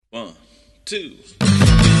1, 2.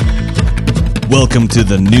 Welcome to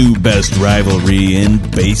the new best rivalry in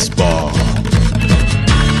baseball.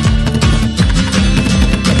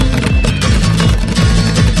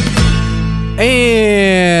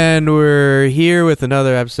 And we're here with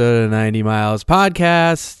another episode of 90 Miles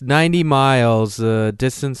Podcast. 90 miles,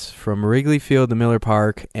 distance from Wrigley Field to Miller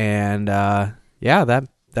Park. And,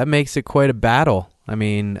 that makes it quite a battle. I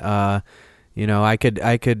mean,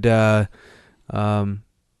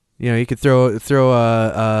 you could throw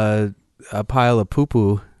a pile of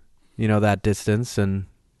poo-poo, that distance, and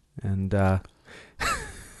I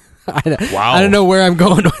don't know where I'm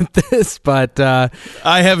going with this, but I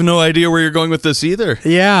have no idea where you're going with this either.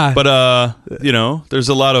 Yeah, but there's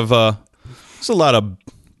a lot of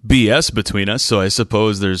BS between us, so I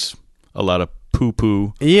suppose there's a lot of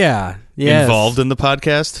poo-poo. Yes. Involved in the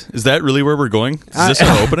podcast. Is that really where we're going? Is this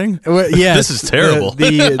our opening? Yeah, this is terrible.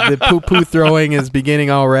 The poo-poo throwing is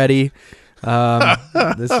beginning already.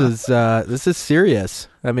 This is serious.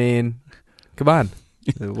 I mean, come on,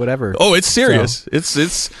 whatever. Oh, it's serious. So.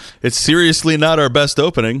 It's seriously not our best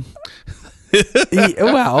opening.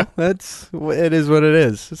 Well, it is what it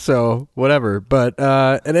is. So whatever. But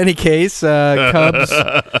in any case,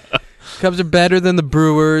 Cubs are better than the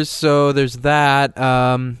Brewers, so there's that.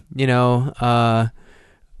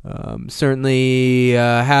 Certainly,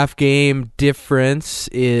 half game difference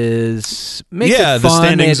makes it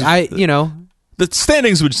fun. The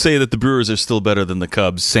standings would say that the Brewers are still better than the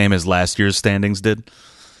Cubs, same as last year's standings did.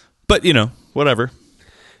 But whatever.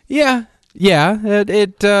 Yeah.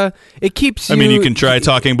 It keeps you. I mean, you can try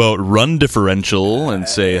talking about run differential and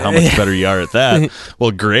say how much better you are at that.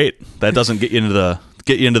 Well, great. That doesn't get you into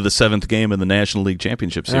the seventh game in the National League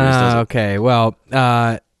Championship Series, does it? Okay, well,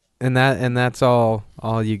 and that's all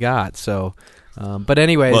you got. So, but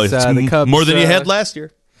anyways, the Cubs more than you had last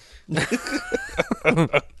year.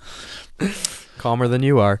 Calmer than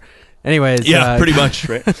you are. Anyways, yeah, pretty much,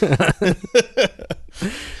 right?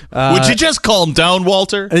 Would you just calm down,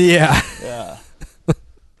 Walter? Yeah.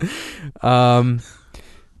 I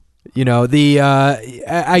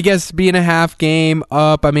guess being a half game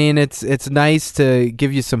up, I mean, it's nice to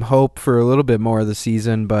give you some hope for a little bit more of the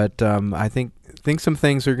season, but I think some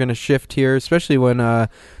things are going to shift here, especially when a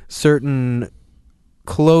certain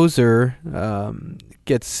closer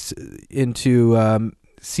gets into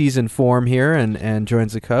season form here and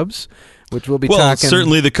joins the Cubs, which we'll be talking. Well,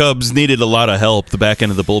 certainly the Cubs needed a lot of help. The back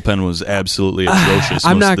end of the bullpen was absolutely atrocious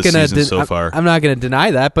I'm most of the season so far. I'm not going to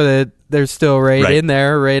deny that, but they're still right in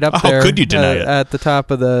there, right up there. How could you deny it? At the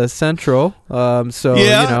top of the Central.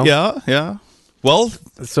 Yeah. Well,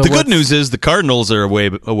 the good news is the Cardinals are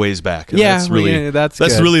a ways back. Yeah, that's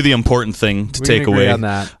really the important thing to take away on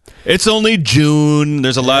that. It's only June.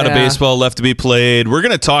 There's a lot of baseball left to be played. We're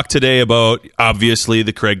going to talk today about, obviously,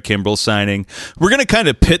 the Craig Kimbrel signing. We're going to kind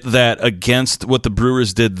of pit that against what the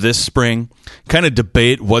Brewers did this spring, kind of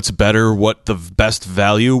debate what's better, what the best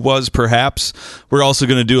value was, perhaps. We're also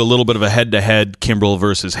going to do a little bit of a head-to-head Kimbrel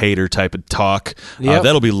versus Hader type of talk. Yep.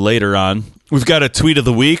 That'll be later on. We've got a tweet of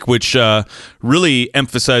the week, which really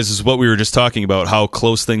emphasizes what we were just talking about, how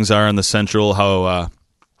close things are in the Central, how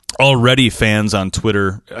already fans on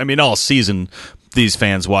Twitter, I mean, all season, these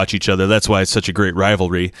fans watch each other. That's why it's such a great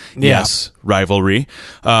rivalry. Yeah. Yes, rivalry.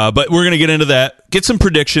 But we're going to get into that, get some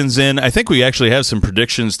predictions in. I think we actually have some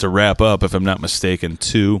predictions to wrap up, if I'm not mistaken,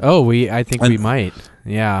 too. Oh, I think we might.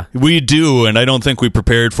 Yeah. We do, and I don't think we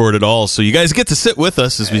prepared for it at all. So you guys get to sit with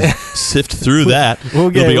us as we sift through that.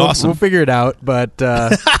 It'll be awesome. We'll figure it out, but...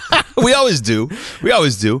 We always do.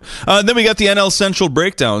 Then we got the NL Central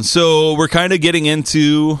breakdown. So we're kind of getting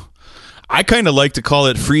into... I kind of like to call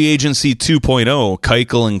it free agency 2.0.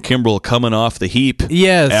 Keuchel and Kimbrel coming off the heap.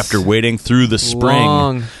 Yes. After waiting through the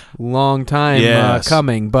spring. Long time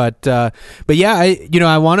coming. But yeah,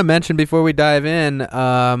 I want to mention before we dive in,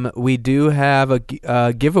 we do have a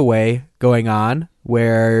giveaway going on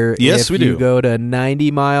where if you go to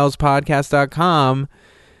 90milespodcast.com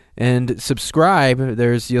and subscribe,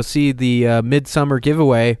 you'll see the midsummer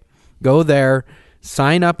giveaway. Go there,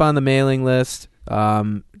 sign up on the mailing list.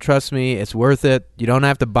 Trust me, it's worth it. You don't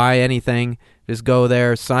have to buy anything. Just go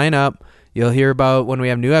there, sign up. You'll hear about when we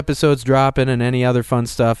have new episodes dropping and any other fun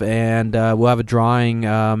stuff. And we'll have a drawing,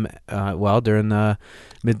 during the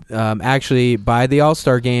actually by the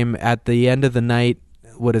All-Star game at the end of the night.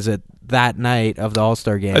 What is it? That night of the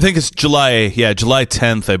All-Star game. I think it's July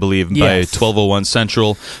 10th, I believe, by 12:01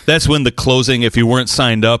 Central. That's when the closing, if you weren't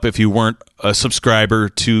signed up, if you weren't a subscriber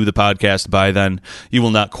to the podcast by then, you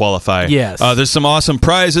will not qualify. Yes. There's some awesome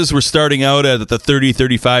prizes. We're starting out at the $30,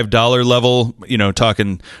 $35 level,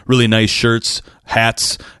 talking really nice shirts,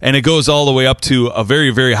 hats, and it goes all the way up to a very,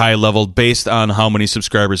 very high level based on how many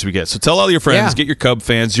subscribers we get. So tell all your friends, get your Cub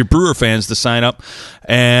fans, your Brewer fans to sign up,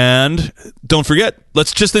 and don't forget,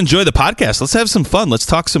 let's just enjoy the podcast. Let's have some fun. Let's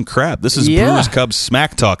talk some crap. This is Brewers Cubs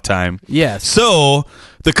smack talk time. Yes. So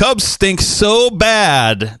the Cubs stink so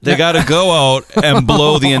bad they got to go out and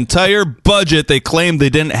blow the entire budget they claimed they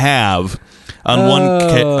didn't have on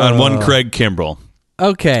one Craig Kimbrel.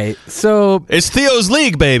 Okay, so it's Theo's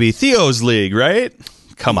league, baby. Theo's league, right?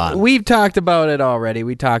 Come on. We've talked about it already.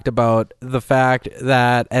 We talked about the fact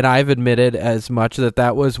that, and I've admitted as much,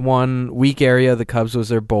 that was one weak area of the Cubs was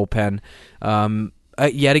their bullpen.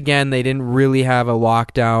 Yet again, they didn't really have a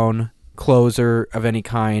lockdown closer of any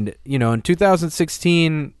kind. In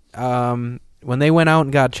 2016, when they went out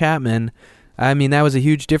and got Chapman, I mean, that was a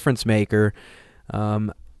huge difference maker,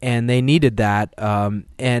 and they needed that.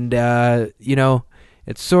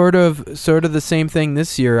 It's sort of the same thing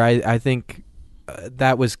this year. I think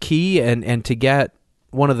that was key, and to get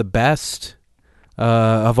one of the best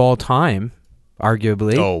of all time,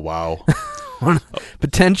 arguably. Oh, wow.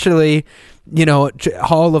 Potentially,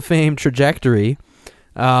 Hall of Fame trajectory.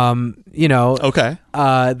 Okay.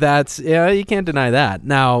 That's you can't deny that.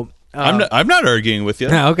 Now, I'm not arguing with you.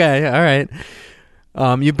 Okay, all right.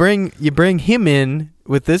 You bring him in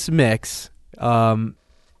with this mix.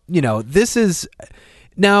 This is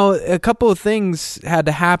now a couple of things had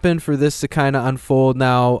to happen for this to kind of unfold.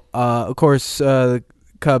 Now, of course, the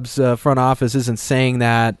Cubs front office isn't saying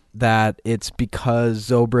that it's because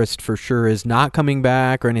Zobrist for sure is not coming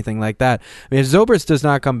back or anything like that. I mean, if Zobrist does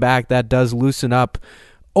not come back, that does loosen up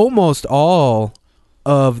almost all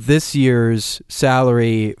of this year's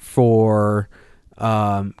salary for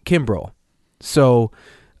Kimbrel. So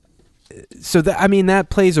that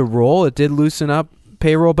plays a role. It did loosen up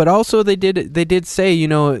payroll, but also they did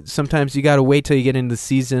say, sometimes you got to wait till you get into the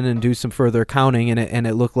season and do some further accounting, and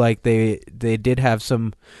it looked like they did have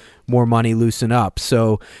some more money loosen up.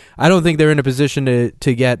 So I don't think they're in a position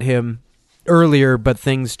to get him earlier, but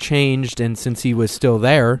things changed, and since he was still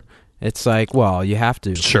there, it's like, well, you have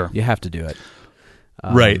to. Sure. You have to do it.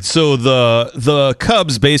 Right. So the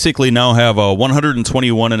Cubs basically now have a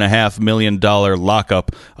 $121.5 million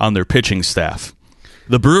lockup on their pitching staff.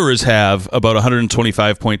 The Brewers have about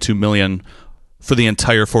 $125.2 million for the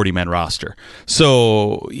entire 40-man roster.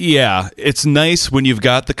 So, yeah, it's nice when you've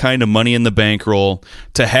got the kind of money in the bankroll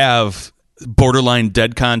to have borderline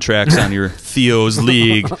dead contracts on your Theo's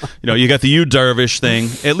league. You got the Yu Darvish thing.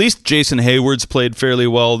 At least Jason Hayward's played fairly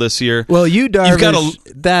well this year. Well, Yu Darvish,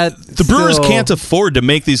 the Brewers can't afford to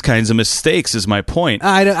make these kinds of mistakes, is my point.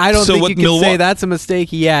 I don't think you can say that's a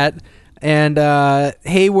mistake yet. And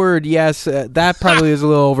Hayward, yes, that probably is a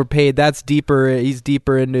little overpaid. That's deeper. He's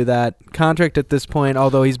deeper into that contract at this point,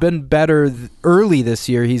 although he's been better early this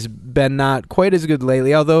year. He's been not quite as good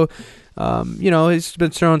lately, although he's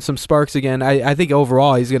been throwing some sparks again. I think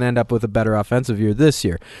overall he's going to end up with a better offensive year this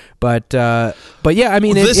year. But yeah, I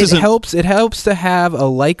mean, it helps. It helps to have a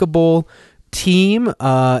likable team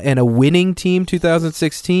and a winning team.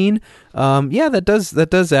 2016, that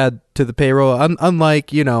does add to the payroll.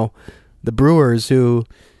 Unlike the Brewers, who,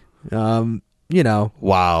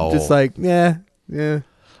 wow, just like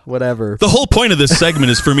whatever. The whole point of this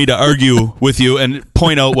segment is for me to argue with you and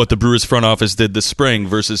point out what the Brewers front office did this spring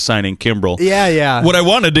versus signing Kimbrel. Yeah. What I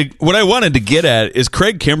wanted to get at is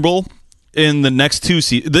Craig Kimbrel in the next two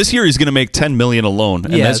seasons. This year he's going to make $10 million alone,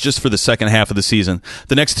 and that's just for the second half of the season.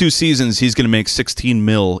 The next two seasons he's going to make $16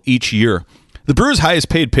 million each year. The Brewers' highest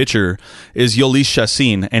paid pitcher is Yolis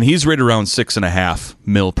Chassin, and he's right around $6.5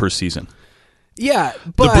 million per season. Yeah,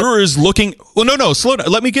 but the Brewers looking. Well, no, slow down.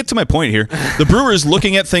 Let me get to my point here. The Brewers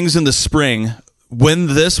looking at things in the spring. When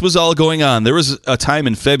this was all going on, there was a time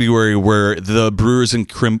in February where the Brewers and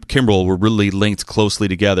Kimbrel were really linked closely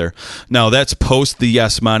together. Now, that's post the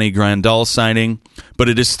Yasmani Grandal signing, but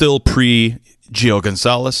it is still pre-Gio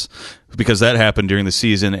Gonzalez because that happened during the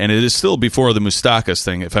season, and it is still before the Moustakas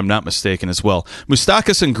thing, if I'm not mistaken as well.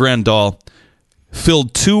 Moustakas and Grandal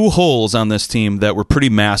filled two holes on this team that were pretty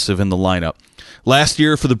massive in the lineup. Last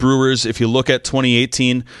year for the Brewers, if you look at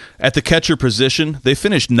 2018, at the catcher position, they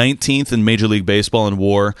finished 19th in Major League Baseball in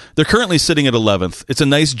WAR. They're currently sitting at 11th. It's a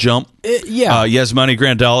nice jump. Yasmani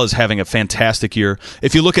Grandal is having a fantastic year.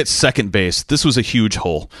 If you look at second base, this was a huge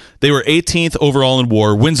hole. They were 18th overall in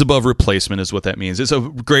WAR. Wins above replacement is what that means. It's a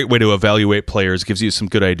great way to evaluate players. Gives you some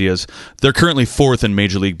good ideas. They're currently fourth in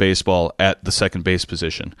Major League Baseball at the second base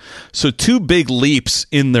position. So two big leaps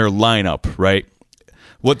in their lineup, right?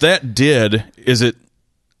 What that did is it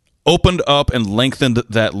opened up and lengthened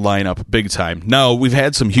that lineup big time. Now, we've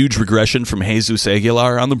had some huge regression from Jesus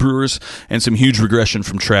Aguilar on the Brewers and some huge regression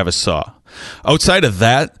from Travis Saw. Outside of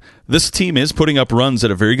that, this team is putting up runs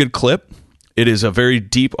at a very good clip. It is a very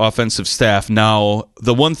deep offensive staff. Now,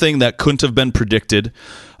 the one thing that couldn't have been predicted,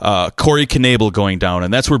 Corey Knebel going down,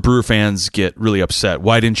 and that's where Brewer fans get really upset.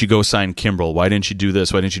 Why didn't you go sign Kimbrel? Why didn't you do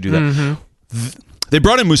this? Why didn't you do that? Mm-hmm. They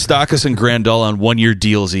brought in Moustakas and Grandal on one-year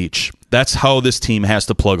deals each. That's how this team has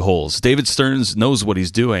to plug holes. David Stearns knows what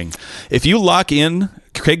he's doing. If you lock in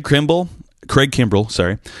Craig Kimbrel,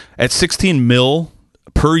 at $16 million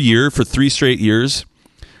per year for 3 straight years,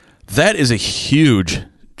 that is a huge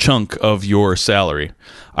chunk of your salary.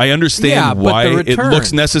 I understand why it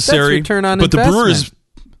looks necessary, return on but the investment. Brewers.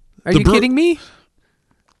 Are you kidding me?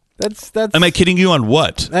 That's. Am I kidding you on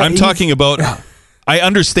what? I'm talking about. I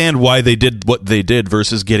understand why they did what they did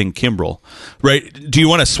versus getting Kimbrel, right? Do you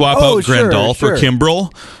want to swap out Grandal for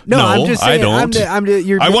Kimbrel? No, I'm just saying, I don't.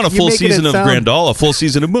 I want a full season of Grandal, a full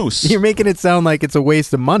season of Moose. You're making it sound like it's a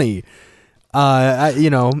waste of money. I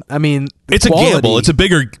mean, it's quality, a gamble. It's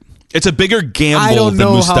a bigger gamble than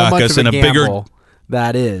Moustakas and a bigger.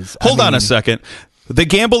 That is. Hold on a second. They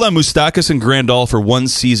gambled on Moustakas and Grandal for 1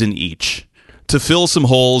 season each to fill some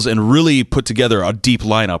holes and really put together a deep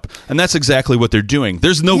lineup. And that's exactly what they're doing.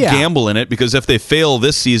 There's no gamble in it because if they fail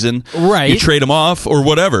this season, you trade them off or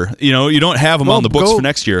whatever. You don't have them on the books for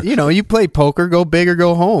next year. You play poker, go big or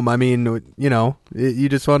go home. I mean, you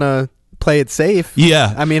just want to play it safe.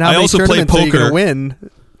 Yeah. I mean, how many tournaments are you going to win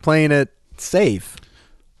playing it safe?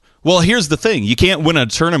 Well, here's the thing. You can't win a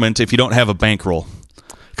tournament if you don't have a bankroll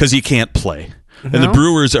because you can't play. And the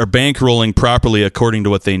Brewers are bankrolling properly according to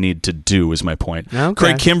what they need to do, is my point. Okay.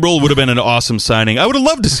 Craig Kimbrel would have been an awesome signing. I would have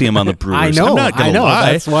loved to see him on the Brewers. I know. I'm not going to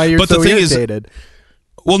lie. That's why you're so irritated.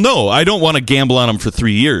 Well, no, I don't want to gamble on him for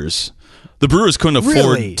 3 years. The Brewers couldn't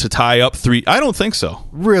afford to tie up 3. I don't think so.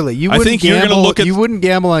 Really? You wouldn't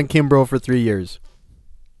gamble on Kimbrel for 3 years?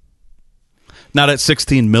 Not at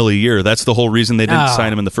 $16 million a year. That's the whole reason they didn't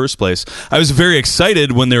sign him in the first place. I was very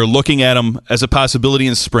excited when they were looking at him as a possibility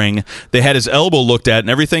in spring. They had his elbow looked at, and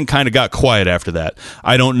everything kind of got quiet after that.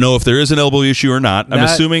 I don't know if there is an elbow issue or not. I'm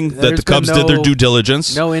assuming that the Cubs did their due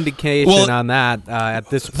diligence. No indication on that at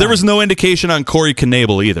this point. There was no indication on Corey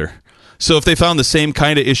Knebel either. So if they found the same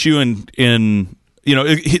kind of issue in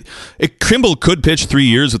Kimbrel could pitch 3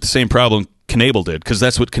 years with the same problem Knebel did, because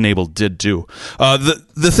that's what Knebel did do.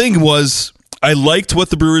 The thing was, I liked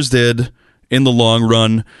what the Brewers did in the long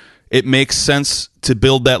run. It makes sense to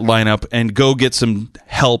build that lineup and go get some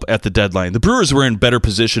help at the deadline. The Brewers were in better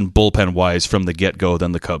position bullpen-wise from the get-go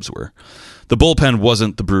than the Cubs were. The bullpen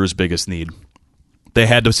wasn't the Brewers' biggest need. They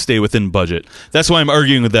had to stay within budget. That's why I'm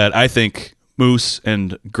arguing with that. I think Moose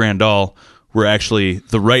and Grandal were actually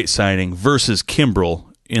the right signing versus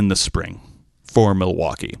Kimbrel in the spring for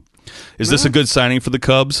Milwaukee. Is this a good signing for the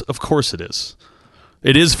Cubs? Of course it is.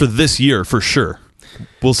 It is for this year, for sure.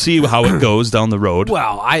 We'll see how it goes down the road.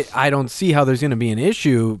 Well, I don't see how there's going to be an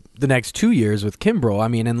issue the next 2 years with Kimbrel. I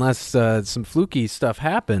mean, unless some fluky stuff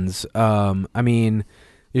happens. I mean,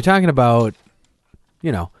 you're talking about,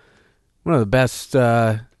 one of the best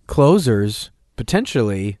closers,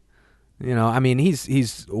 potentially. I mean,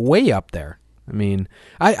 he's way up there. I mean,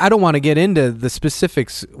 I don't want to get into the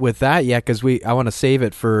specifics with that yet because I want to save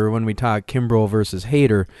it for when we talk Kimbrel versus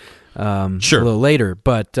Hader. Sure. A little later,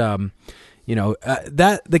 but that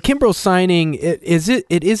the Kimbrel signing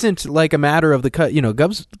it isn't like a matter of the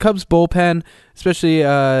Cubs bullpen, especially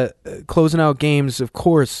closing out games. Of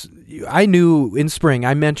course, I knew in spring.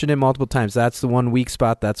 I mentioned it multiple times. That's the one weak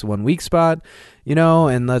spot.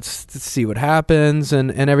 And let's see what happens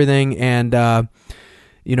and everything. And the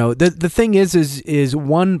thing is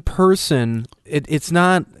one person. It's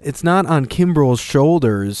not on Kimbrel's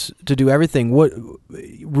shoulders to do everything. What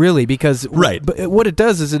really? Because but what it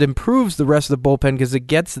does is it improves the rest of the bullpen because it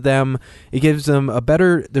gives them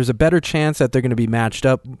there's a better chance that they're going to be matched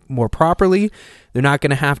up more properly. They're not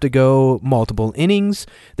going to have to go multiple innings.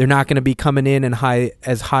 They're not going to be coming in and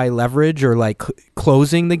high leverage or like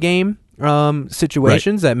closing the game.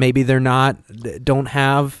 Situations that maybe don't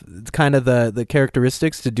have kind of the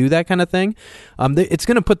characteristics to do that kind of thing. It's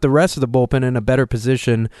going to put the rest of the bullpen in a better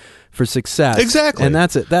position for success. Exactly, and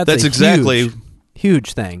that's exactly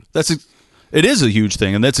huge thing. It is a huge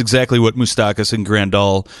thing, and that's exactly what Moustakas and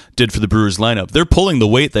Grandal did for the Brewers lineup. They're pulling the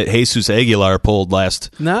weight that Jesus Aguilar pulled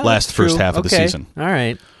last first half of the season. All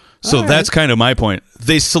right. So that's kind of my point.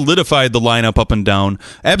 They solidified the lineup up and down.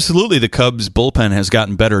 Absolutely, the Cubs' bullpen has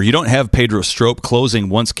gotten better. You don't have Pedro Strop closing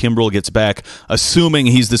once Kimbrel gets back, assuming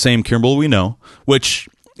he's the same Kimbrel we know, which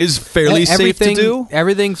is fairly safe to do.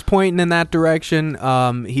 Everything's pointing in that direction.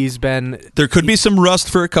 There could be some rust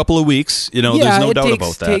for a couple of weeks. There's no doubt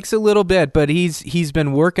about that. It takes a little bit, but he's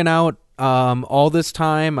been working out all this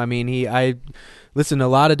time. I mean, I listened to a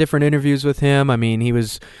lot of different interviews with him. I mean, he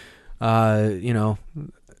was,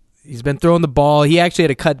 he's been throwing the ball. He actually had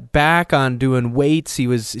to cut back on doing weights.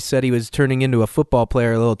 He said he was turning into a football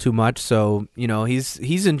player a little too much. So,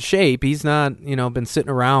 he's in shape. He's not, been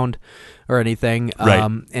sitting around or anything.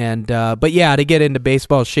 Right. But yeah, to get into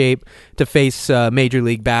baseball shape, to face major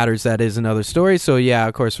league batters, that is another story. So yeah,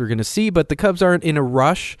 of course we're going to see, but the Cubs aren't in a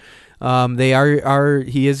rush. He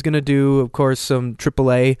is going to do, of course, some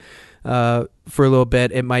AAA, for a little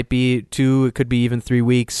bit. It might be 2, it could be even 3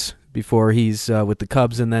 weeks before he's with the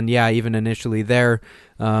Cubs, and then even initially there,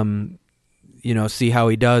 see how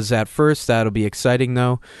he does at first. That'll be exciting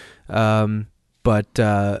though. I'll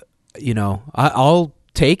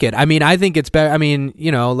take it. I mean, I think it's better. I mean,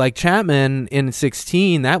 like Chapman in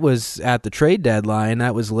 2016, that was at the trade deadline.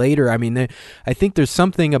 That was later. I mean, I think there's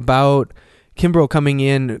something about Kimbrel coming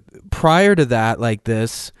in prior to that like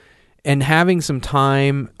this, and having some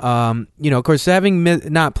time, of course, having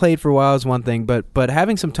not played for a while is one thing, but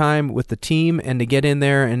having some time with the team and to get in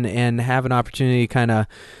there and have an opportunity kind of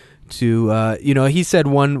to, he said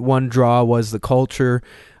one draw was the culture,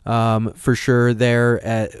 for sure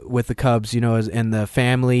there with the Cubs, and the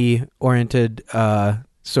family-oriented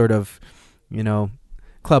sort of,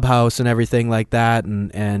 clubhouse and everything like that,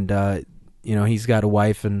 and he's got a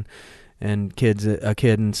wife and kids, a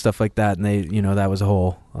kid and stuff like that, and they, that was a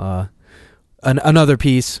whole another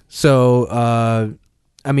piece. So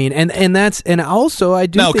I mean, and that's, and also I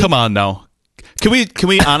do. Now, come on, now, can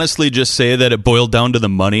we honestly just say that it boiled down to the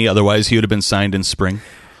money? Otherwise, he would have been signed in spring.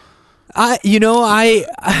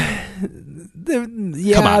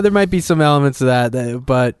 There might be some elements of that,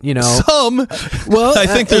 but some. Well, I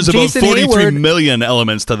think there's about 43 million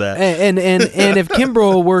elements to that. And if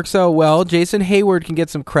Kimbrel works out well, Jason Hayward can get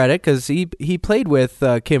some credit because he played with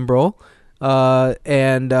Kimbrel,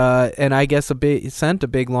 and I guess sent a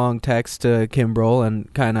big long text to Kimbrel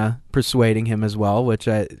and kind of persuading him as well, which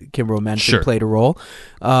Kimbrel mentioned played a role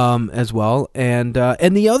as well. And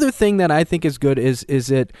the other thing that I think is good is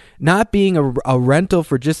it not being a rental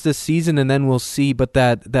for just this season and then we'll see, but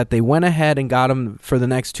that they went ahead and got him for the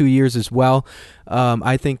next 2 years as well.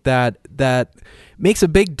 I think that makes a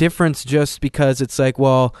big difference, just because it's like,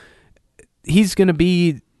 well, he's going to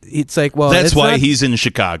be. It's like, well, that's why he's in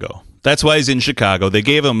Chicago. That's why he's in Chicago. They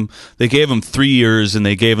gave him 3 years, and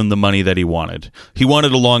they gave him the money that he wanted. He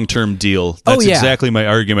wanted a long-term deal. That's exactly my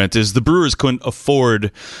argument, is the Brewers couldn't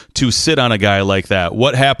afford to sit on a guy like that.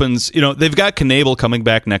 What happens, they've got Knebel coming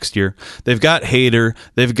back next year. They've got Hader.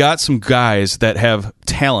 They've got some guys that have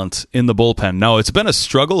talent in the bullpen. Now, it's been a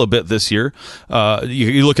struggle a bit this year.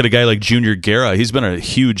 You look at a guy like Junior Guerra. He's been a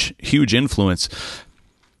huge, huge influence.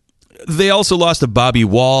 They also lost a Bobby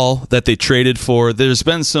Wall that they traded for. There's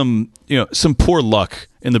been some poor luck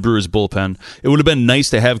in the Brewers bullpen. It would have been nice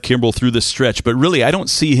to have Kimbrel through this stretch, but really I don't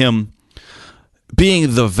see him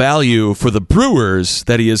being the value for the Brewers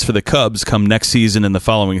that he is for the Cubs come next season and the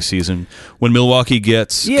following season when Milwaukee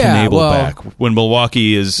gets Knebel back, when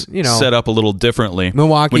Milwaukee is set up a little differently.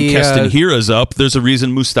 When Keston Hiura's up, there's a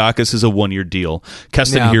reason Moustakas is a 1-year deal.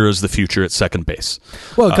 Keston Hiura's the future at second base.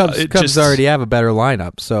 Well, Cubs already have a better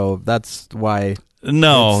lineup, so that's why.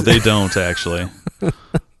 No, they don't actually.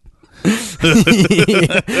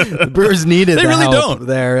 The Brewers needed they the really help don't.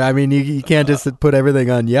 there. I mean, you can't just put everything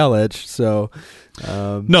on Yelich. So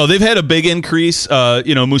no, they've had a big increase.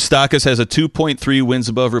 Moustakas has a 2.3 wins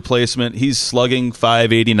above replacement. He's slugging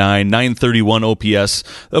 .589, .931 OPS,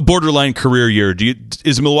 a borderline career year.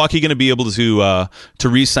 Is Milwaukee going to be able to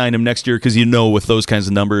re-sign him next year? Because with those kinds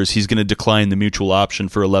of numbers, he's going to decline the mutual option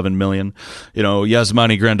for $11 million.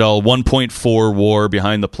 Yasmani Grandal, 1.4 WAR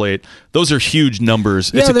behind the plate. Those are huge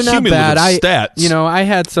numbers. Yeah, it's a they're cumulative not bad. stat. I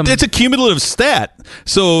had some. It's a cumulative stat.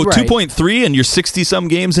 So right. 2.3 and you're 60-some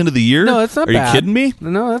games into the year. No, that's not bad. bad. Are you kidding me?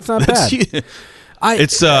 No, that's not bad.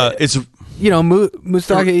 It's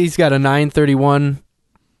Moustakas, he's got a 931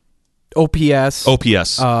 OPS.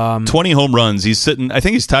 20 home runs. He's sitting. I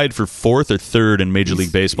think he's tied for 4th or 3rd in Major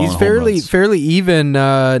League Baseball. He's in home runs. fairly even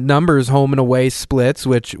numbers, home and away splits,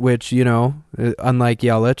 which unlike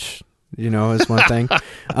Yelich, is one thing.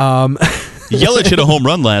 Yelich hit a home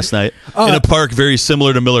run last night in a park very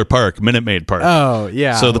similar to Miller Park, Minute Maid Park. Oh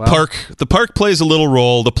yeah. So the park plays a little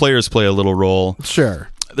role. The players play a little role. Sure.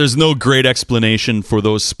 There's no great explanation for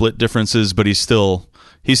those split differences, but he's still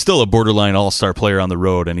he's still a borderline all-star player on the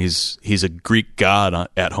road, and he's a Greek god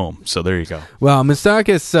at home. So there you go. Well,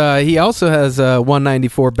 Moustakas, he also has a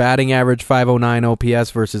 194 batting average, 509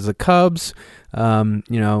 OPS versus the Cubs.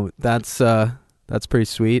 That's pretty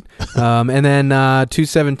sweet. And then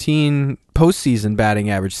 217 postseason batting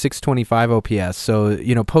average, 625 OPS. So,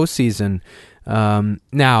 postseason.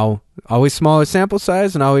 Now, always smaller sample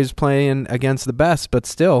size and always playing against the best, but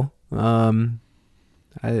still,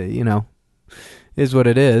 is what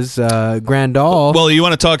it is. Grandal. Well, you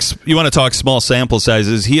want to talk small sample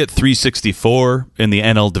sizes. He hit 364 in the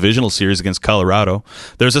NL Divisional Series against Colorado.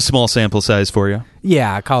 There's a small sample size for you.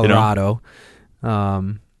 Yeah, Colorado.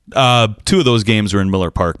 Two of those games were in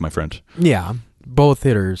Miller Park, my friend. Yeah, both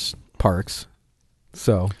hitters parks.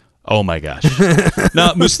 So. Oh my gosh!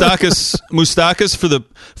 Now Moustakas for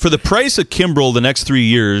the price of Kimbrel the next 3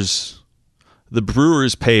 years. The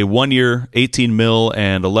Brewers pay 1 year, $18 million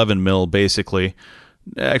and $11 million, basically.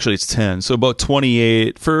 Actually, it's 10, so about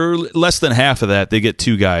 28. For less than half of that, they get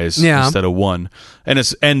two guys instead of one, and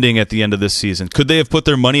it's ending at the end of this season. Could they have put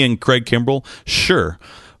their money in Craig Kimbrel? Sure,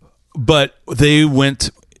 but they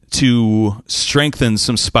went to strengthen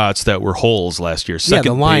some spots that were holes last year.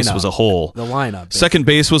 Second base was a hole. The lineup. Basically. Second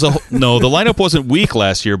base was a no. The lineup wasn't weak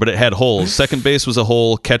last year, but it had holes. Second base was a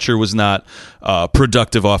hole. Catcher was not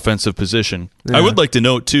productive offensive position. Yeah. I would like to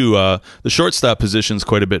note too, the shortstop position is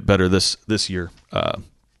quite a bit better this year.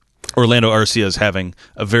 Orlando Arcia is having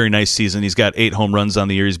a very nice season. He's got 8 home runs on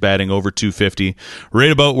the year. He's batting over 250,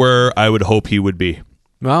 right about where I would hope he would be.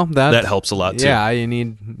 Well, that helps a lot too. Yeah, you need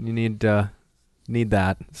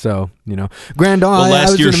that. So, Grandal, I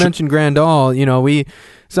was going to mention Grandal. We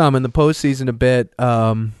saw him in the postseason a bit.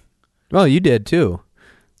 Well, you did too.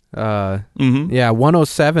 Yeah,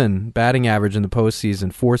 107 batting average in the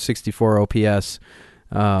postseason, 464 OPS.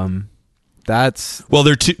 That's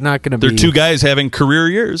they're not going to be. They're two guys having career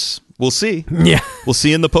years. We'll see. Yeah, we'll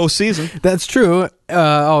see in the postseason. That's true.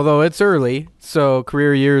 Although it's early, so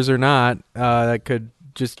career years or not, that could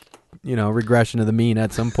just regression to the mean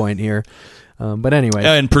at some point here. But anyway,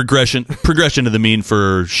 and progression to the mean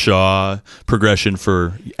for Shaw, progression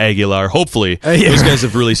for Aguilar. Hopefully, those guys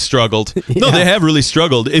have really struggled. Yeah. No, they have really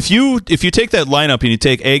struggled. If you take that lineup and you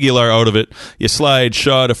take Aguilar out of it, you slide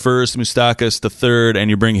Shaw to first, Moustakas to third,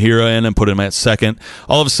 and you bring Hira in and put him at second.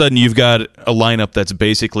 All of a sudden, you've got a lineup that's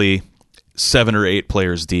basically 7 or 8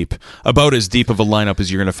 players deep, about as deep of a lineup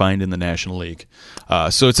as you're going to find in the National League.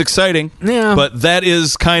 So it's exciting. Yeah, but that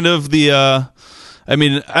is kind of the. I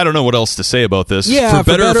don't know what else to say about this. Yeah,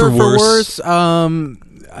 for better or for worse.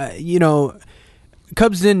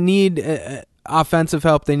 Cubs didn't need offensive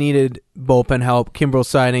help; they needed bullpen help. Kimbrel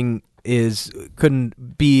signing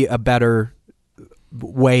couldn't be a better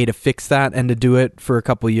way to fix that and to do it for a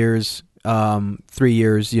couple years. 3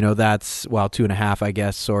 years, that's 2.5, I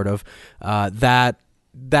guess, sort of.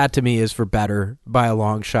 That to me is for better by a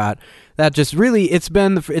long shot. That just really it's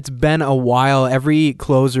been a while. Every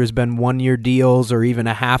closer has been 1 year deals or even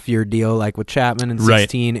a half year deal, like with Chapman in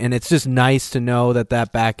 16, right. And it's just nice to know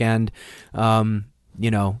that back end,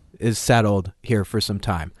 is settled here for some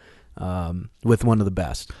time, with one of the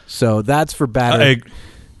best. So that's for better.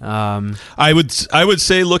 I would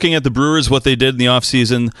say, looking at the Brewers, what they did in the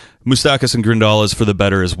offseason, Moustakas and Grandal is for the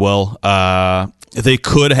better as well. They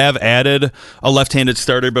could have added a left-handed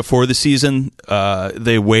starter before the season.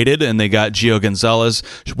 They waited, and they got Gio Gonzalez.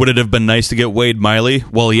 Would it have been nice to get Wade Miley?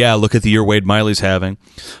 Well, yeah, look at the year Wade Miley's having.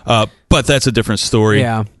 But that's a different story.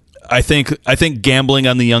 Yeah. I think gambling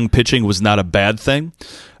on the young pitching was not a bad thing.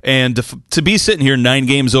 And to be sitting here 9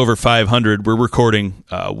 games over 500, we're recording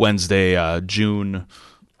Wednesday, June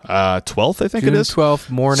 12th, I think June it is. 12th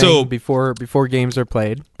morning, before games are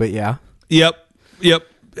played. But yeah. Yep.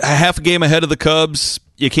 Half a game ahead of the Cubs.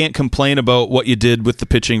 You can't complain about what you did with the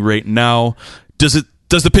pitching right now. Does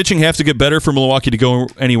the pitching have to get better for Milwaukee to go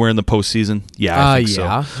anywhere in the postseason? Yeah, I think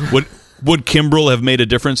so. Would Kimbrel have made a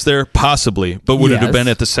difference there? Possibly. But would it have been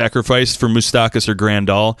at the sacrifice for Moustakas or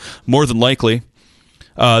Grandal? More than likely.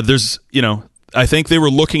 I think they were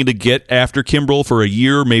looking to get after Kimbrel for a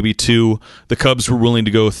year, maybe 2. The Cubs were willing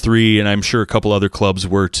to go 3, and I'm sure a couple other clubs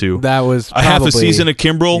were too. That was a half a season of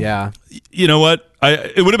Kimbrel. Yeah. You know what?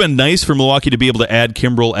 It would have been nice for Milwaukee to be able to add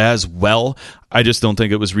Kimbrel as well. I just don't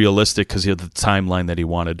think it was realistic because he had the timeline that he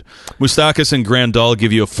wanted. Moustakas and Grandal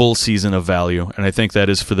give you a full season of value, and I think that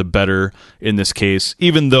is for the better in this case,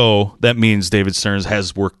 even though that means David Stearns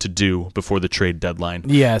has work to do before the trade deadline.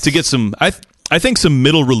 Yes. To get some... I think some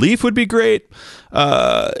middle relief would be great.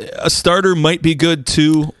 A starter might be good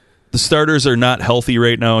too. The starters are not healthy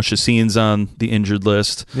right now. Chacin's on the injured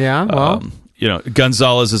list. Yeah, well.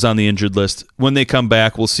 Gonzalez is on the injured list. When they come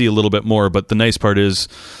back, we'll see a little bit more. But the nice part is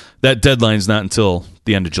that deadline's not until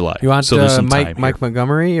the end of July. You want so there's some Mike time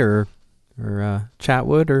Montgomery or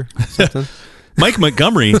Chatwood or something? Mike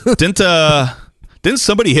Montgomery didn't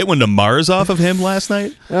somebody hit one to Mars off of him last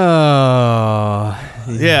night? Oh,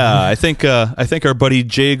 yeah. I think our buddy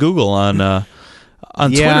Jay Google on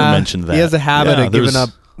Twitter mentioned that. He has a habit of giving up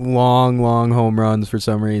long home runs for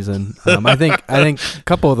some reason. I think a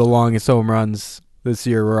couple of the longest home runs this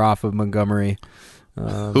year were off of Montgomery.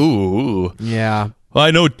 Ooh. Yeah. Well,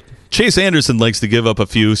 I know Chase Anderson likes to give up a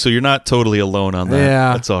few, so you're not totally alone on that.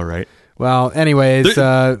 Yeah. That's all right. Well, anyways,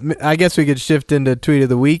 I guess we could shift into tweet of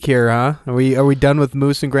the week here, huh? Are we done with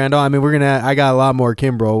Moose and Grandal? I mean, I got a lot more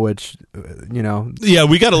Kimbrel, which, Yeah,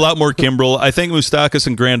 we got a lot more Kimbrel. I think Moustakas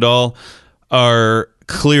and Grandal are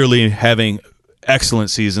clearly having excellent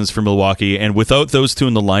seasons for Milwaukee, and without those two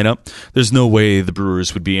in the lineup, there's no way the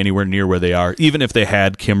Brewers would be anywhere near where they are. Even if they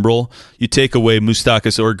had Kimbrel, you take away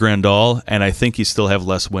Moustakas or Grandal, and I think you still have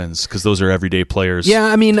less wins because those are everyday players. Yeah,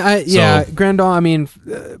 I mean, Grandal, I mean,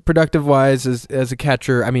 productive-wise as a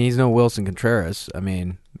catcher, I mean, he's no Wilson Contreras. I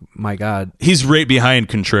mean, my God. He's right behind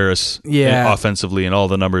Contreras offensively in all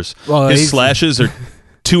the numbers. Well, his slashes are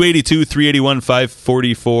 282, 381,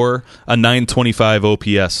 544, a 925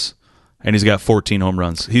 OPS. And he's got 14 home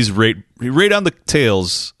runs. He's right on the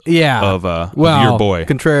tails of your boy.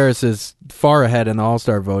 Contreras is far ahead in the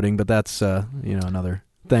All-Star voting, but that's another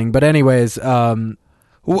thing. But anyways, now you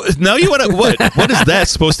want to what is that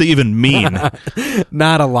supposed to even mean?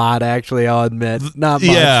 Not a lot, actually. I'll admit, not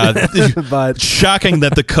much. Yeah, but shocking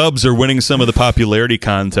that the Cubs are winning some of the popularity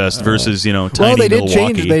contest versus tiny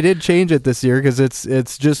Milwaukee. They did change it this year because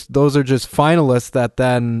it's just those are just finalists that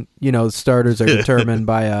then starters are determined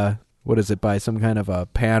by by some kind of a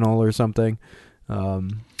panel or something.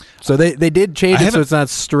 So they did change it so it's not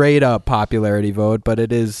straight up popularity vote, but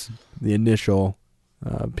it is the initial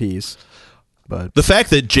piece. But the fact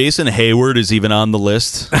that Jason Hayward is even on the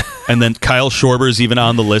list and then Kyle Schwarber is even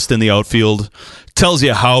on the list in the outfield tells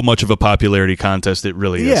you how much of a popularity contest it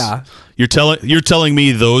really is. Yeah. You're telling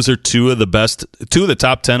me those are two of the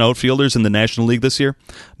top 10 outfielders in the National League this year?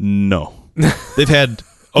 No. They've had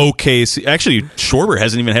okay. Actually, Schwarber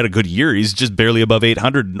hasn't even had a good year. He's just barely above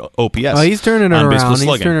 800 OPS. Well, he's turning it around.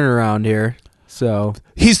 He's turning it around here. So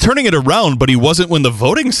he's turning it around, but he wasn't when the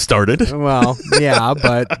voting started. Well, yeah,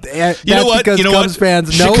 but that's because Cubs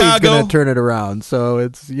fans know he's going to turn it around. So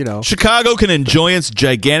it's Chicago can enjoy its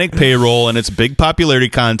gigantic payroll and its big popularity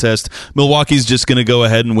contest. Milwaukee's just going to go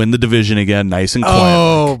ahead and win the division again, nice and quiet.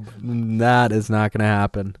 Oh, that is not going to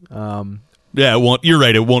happen. Yeah, it won't. You're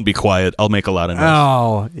right. It won't be quiet. I'll make a lot of noise.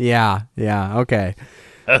 Oh, yeah. Okay.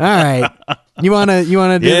 All right. You wanna do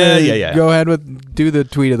go ahead do the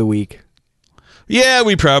tweet of the week. Yeah,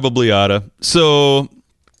 we probably oughta. So,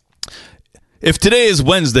 if today is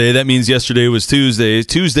Wednesday, that means yesterday was Tuesday.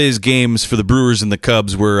 Tuesday's games for the Brewers and the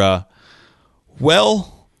Cubs were,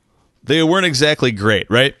 they weren't exactly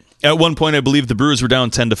great, right? At one point, I believe the Brewers were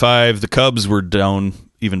down 10-5. The Cubs were down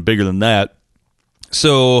even bigger than that.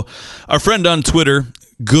 So, our friend on Twitter,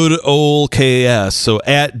 good old KS, so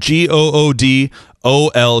at GOODOLKS,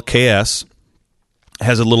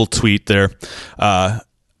 has a little tweet there.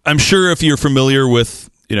 I'm sure if you're familiar with,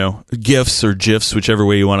 GIFs or GIFs, whichever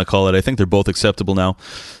way you want to call it, I think they're both acceptable now.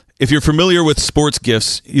 If you're familiar with sports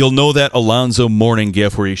GIFs, you'll know that Alonzo Mourning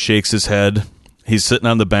GIF where he shakes his head. He's sitting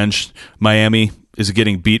on the bench. Miami is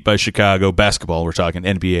getting beat by Chicago. Basketball, we're talking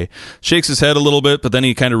NBA. Shakes his head a little bit, but then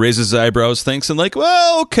he kind of raises his eyebrows, thinks, and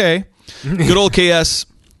well, okay. Good old KS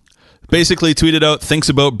basically tweeted out, thinks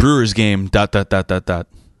about Brewers game, ...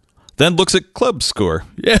 Then looks at club score.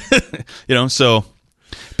 Yeah. So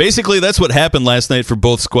basically that's what happened last night for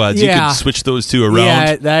both squads. Yeah. You could switch those two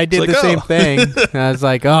around. Yeah, I did the same thing. I was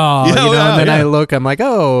like, and then I look, I'm like,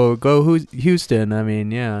 go Houston. I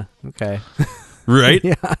mean, yeah, okay. Right?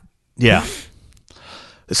 Yeah. Yeah.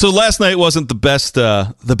 So last night wasn't the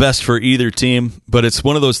best for either team, but it's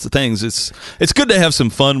one of those things. It's good to have some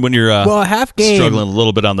fun when you're half game, struggling a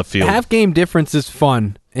little bit on the field. Half game difference is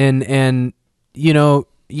fun, and you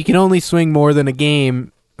can only swing more than a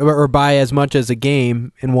game or buy as much as a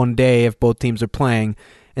game in one day if both teams are playing.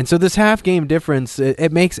 And so this half game difference,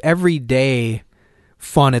 it makes every day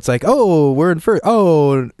fun. It's like, oh, we're in first.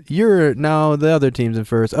 Oh, you're now the other team's in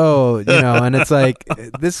first. Oh, and it's like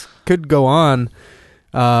this could go on.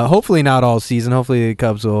 Hopefully not all season. Hopefully the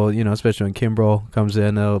Cubs will, especially when Kimbrel comes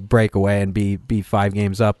in, they'll break away and be 5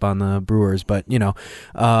 games up on the Brewers. But he's going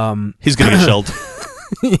to get shelled.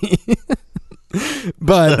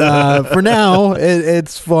 But for now,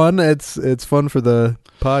 it's fun. It's fun for the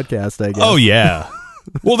podcast, I guess. Oh yeah,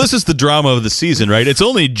 Well, this is the drama of the season, right? It's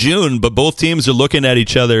only June, but both teams are looking at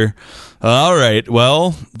each other. All right,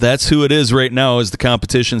 well, that's who it is right now is the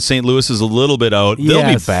competition. St. Louis is a little bit out.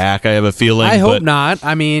 They'll be back, I have a feeling. I hope not.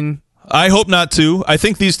 I mean... I hope not, too. I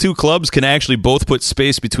think these two clubs can actually both put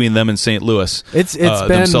space between them and St. Louis. It's been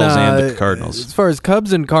themselves and the Cardinals. As far as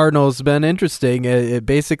Cubs and Cardinals, it's been interesting. It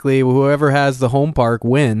basically, whoever has the home park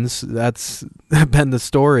wins. That's been the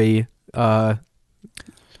story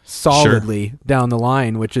solidly down the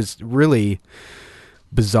line, which is really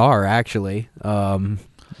bizarre, actually.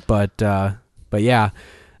 But yeah.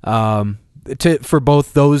 For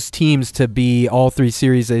both those teams to be all three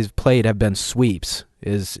series they've played have been sweeps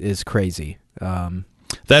is crazy.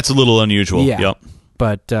 That's a little unusual. Yeah. Yep.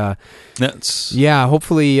 But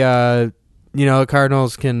hopefully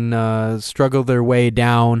Cardinals can struggle their way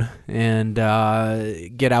down and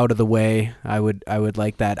get out of the way. I would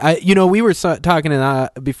like that. We were talking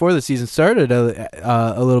before the season started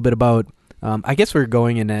a little bit about. I guess we're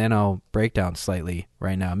going into NL breakdown slightly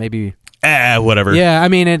right now. Maybe. Whatever. Yeah, I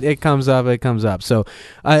mean, it comes up. It comes up. So,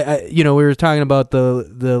 we were talking about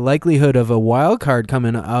the likelihood of a wild card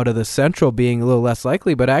coming out of the Central being a little less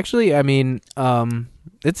likely, but actually, I mean,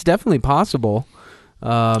 it's definitely possible.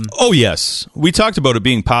 Oh yes, we talked about it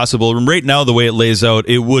being possible. And right now, the way it lays out,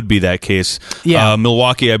 it would be that case. Yeah.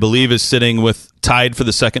 Milwaukee, I believe, is sitting with tied for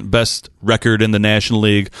the second best record in the National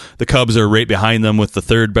League. The Cubs are right behind them with the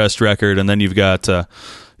third best record, and then you've got.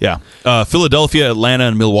 Philadelphia, Atlanta,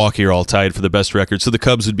 and Milwaukee are all tied for the best record. So the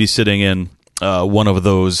Cubs would be sitting in one of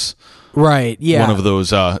those. Right, yeah. One of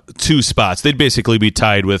those two spots. They'd basically be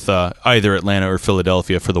tied with either Atlanta or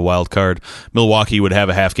Philadelphia for the wild card. Milwaukee would have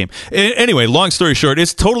a half game. Anyway, long story short,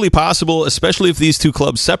 it's totally possible, especially if these two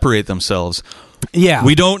clubs separate themselves. Yeah.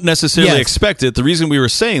 We don't necessarily expect it. The reason we were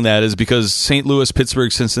saying that is because St. Louis,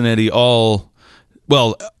 Pittsburgh, Cincinnati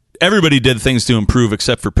everybody did things to improve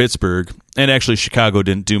except for Pittsburgh. And actually, Chicago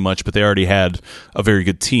didn't do much, but they already had a very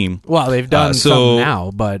good team. Well, they've done something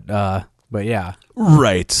now, but yeah.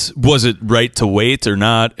 Right. Was it right to wait or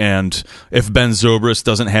not? And if Ben Zobrist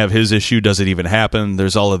doesn't have his issue, does it even happen?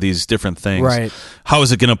 There's all of these different things. Right. How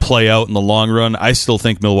is it going to play out in the long run? I still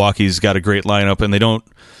think Milwaukee's got a great lineup, and I don't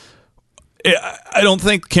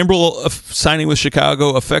think Kimbrel signing with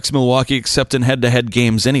Chicago affects Milwaukee except in head-to-head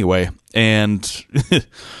games anyway. And,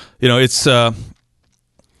 it's, I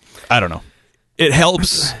don't know. It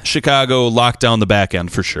helps Chicago lock down the back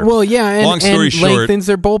end for sure. Well, yeah, and, long story short, lengthens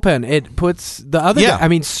their bullpen. It puts the other guy. I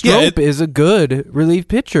mean, Strop is a good relief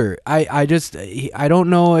pitcher. I don't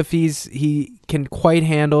know if he can quite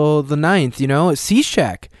handle the ninth.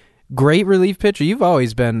 Cishek, great relief pitcher. You've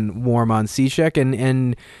always been warm on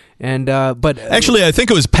Cishek, but actually, I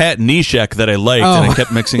think it was Pat Neshek that I liked, and I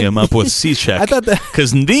kept mixing him up with Cishek. I thought that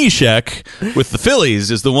because Neshek with the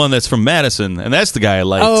Phillies is the one that's from Madison, and that's the guy I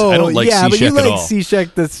liked. I don't like Cishek but you at all.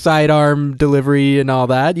 Cishek, the sidearm delivery and all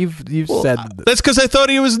that. You've said that's because I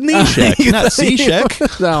thought he was Neshek, not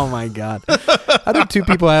Cishek. Oh my god! I think two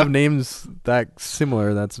people have names that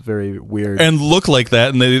similar. That's very weird. And look like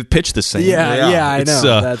that, and they pitch the same. Yeah, I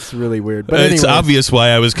know. That's really weird. But it's obvious why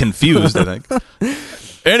I was confused. I think.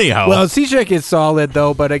 Anyhow, well, Cishek is solid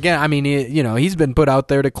though, but again, I mean, he's been put out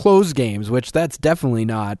there to close games, which that's definitely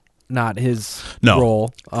not his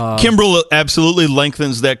role. Kimbrel absolutely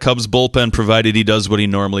lengthens that Cubs bullpen, provided he does what he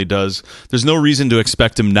normally does. There's no reason to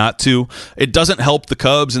expect him not to. It doesn't help the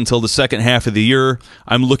Cubs until the second half of the year.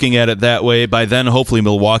 I'm looking at it that way. By then, hopefully,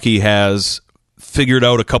 Milwaukee has figured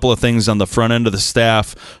out a couple of things on the front end of the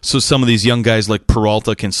staff, so some of these young guys like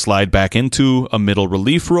Peralta can slide back into a middle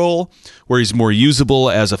relief role where he's more usable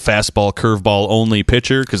as a fastball, curveball only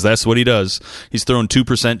pitcher, because that's what he does. He's thrown 2%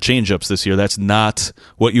 changeups this year. That's not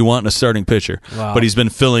what you want in a starting pitcher. Wow. But he's been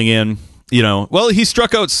filling in. He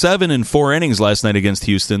struck out 7 in 4 innings last night against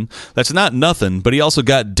Houston. That's not nothing, but he also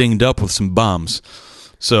got dinged up with some bombs.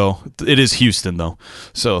 So it is Houston, though.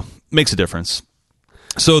 So makes a difference.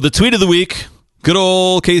 So the tweet of the week, good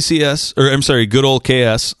old good old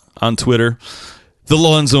KS on Twitter. The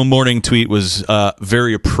Lonzo Morning tweet was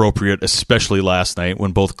very appropriate, especially last night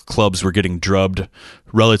when both clubs were getting drubbed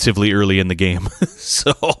relatively early in the game.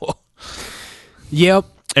 So, yep.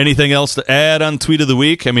 Anything else to add on tweet of the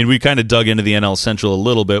week? I mean, we kind of dug into the NL Central a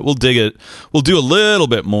little bit. We'll dig it. We'll do a little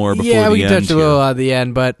bit more before the end. Yeah, we can touch a little at the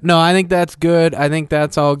end, but no, I think that's good. I think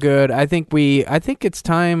that's all good. I think it's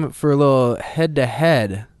time for a little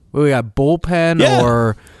head-to-head. We got bullpen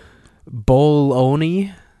or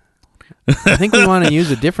bull-oni. I think we want to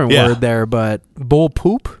use a different word there, but bull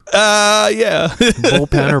poop? Yeah.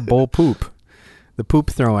 Bullpen or bull poop. The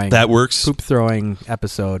poop throwing. That works. Poop throwing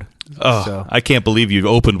episode. Oh, so. I can't believe you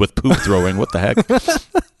opened with poop throwing. What the heck?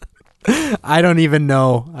 I don't even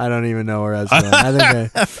know where I was going. I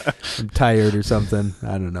think I'm tired or something.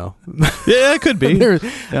 I don't know. Yeah, it could be. There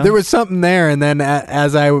was something there, and then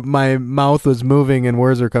as my mouth was moving and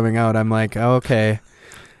words were coming out, I'm like, okay,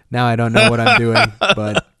 now I don't know what I'm doing.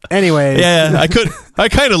 But anyway, yeah, I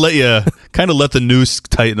kind of let the noose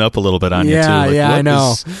tighten up a little bit on you too. Like, I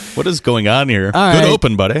know. What is going on here? All Good right.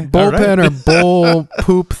 open, buddy. Bullpen or bull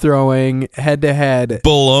poop throwing head to head.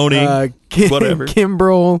 Baloney. Whatever.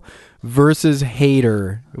 Kimbrel versus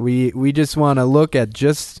Hader. We just want to look at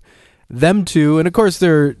just them two, and of course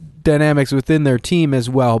there are dynamics within their team as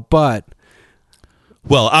well, but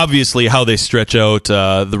well, obviously how they stretch out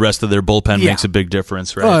the rest of their bullpen makes a big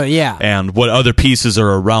difference, right? Oh, yeah. And what other pieces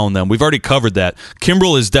are around them. We've already covered that.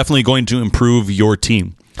 Kimbrel is definitely going to improve your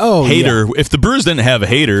team. Oh, Hader, if the Brewers didn't have a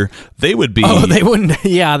Hader, they would be... Oh, they wouldn't.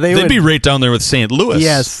 Yeah, they'd be right down there with St. Louis.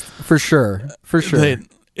 Yes, for sure.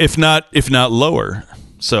 If not lower.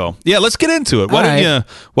 So, yeah, let's get into it. Why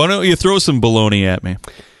don't you throw some baloney at me?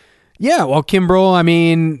 Yeah, well, Kimbrel, I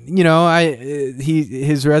mean,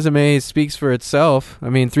 his resume speaks for itself. I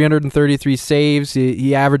mean, 333 saves.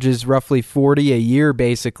 He averages roughly 40 a year,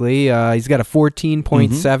 basically. He's got a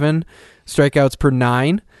 14.7 strikeouts per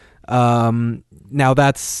 9. Now,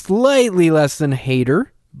 that's slightly less than Hader,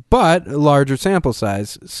 but a larger sample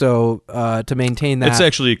size. So, to maintain that... It's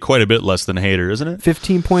actually quite a bit less than Hader, isn't it?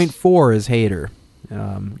 15.4 is Hader.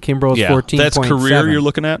 Kimbrel's 14.7. That's career you're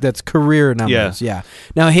looking at? That's career numbers, yeah.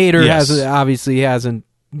 Now, Hader hasn't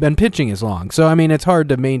been pitching as long. So, I mean, it's hard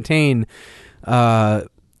to maintain... for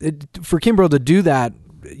Kimbrel to do that,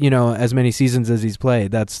 as many seasons as he's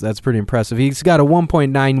played, that's pretty impressive. He's got a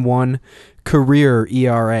 1.91 career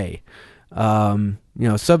ERA.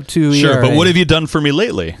 Sub 2 Sure, ERA. but what have you done for me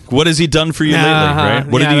lately? What has he done for you lately, right?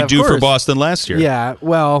 What did he do for Boston last year? Yeah,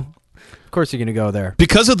 well... Of course you're going to go there.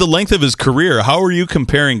 Because of the length of his career, how are you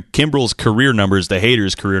comparing Kimbrel's career numbers to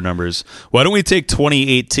Hader's career numbers? Why don't we take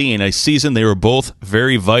 2018, a season they were both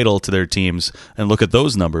very vital to their teams, and look at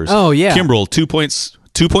those numbers? Oh, yeah. Kimbrel,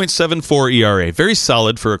 2.74 ERA. Very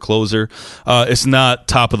solid for a closer. It's not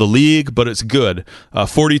top of the league, but it's good.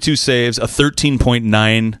 42 saves, a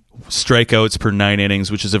 13.9 strikeouts per 9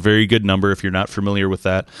 innings, which is a very good number if you're not familiar with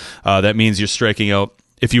that. That means you're striking out,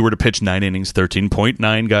 if you were to pitch 9 innings,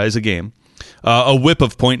 13.9 guys a game. A whip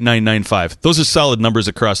of .995. Those are solid numbers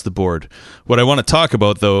across the board. What I want to talk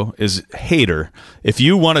about, though, is Hader. If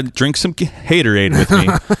you want to drink some Haderade with me,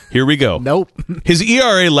 here we go. Nope. His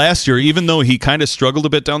ERA last year, even though he kind of struggled a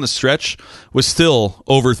bit down the stretch, was still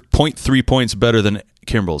over 0.3 points better than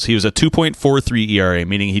Kimbrel's. He was a 2.43 ERA,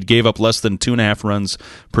 meaning he gave up less than 2.5 runs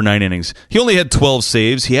per 9 innings. He only had 12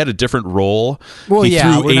 saves. He had a different role. Well, he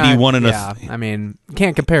threw 81 I mean,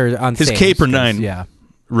 can't compare on his saves, K per 9. Yeah.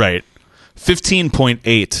 Right.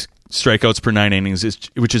 15.8 strikeouts per 9 innings,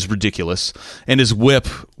 which is ridiculous. And his whip,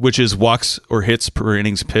 which is walks or hits per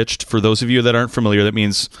innings pitched, for those of you that aren't familiar, that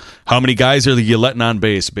means how many guys are you letting on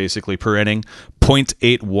base, basically, per inning,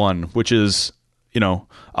 0.81, which is,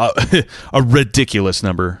 a ridiculous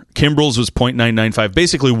number. Kimbrel's was .995,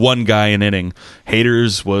 basically one guy an inning.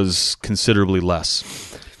 Hader's was considerably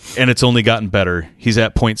less. And it's only gotten better. He's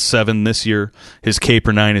at 0.7 this year. His K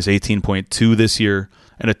per 9 is 18.2 this year.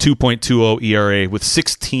 And a 2.20 ERA with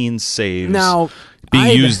 16 saves. Now,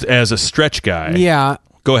 being used as a stretch guy. Yeah.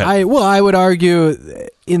 Go ahead. I would argue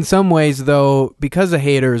in some ways, though, because of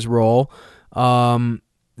Hader's role, that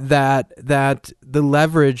the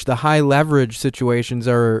leverage, the high leverage situations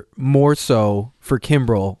are more so for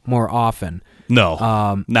Kimbrel more often.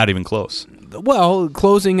 No, not even close. Well,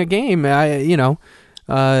 closing a game,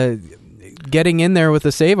 getting in there with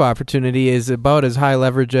a save opportunity is about as high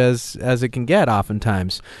leverage as it can get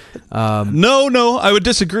oftentimes. No, I would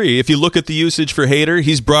disagree. If you look at the usage for Hader,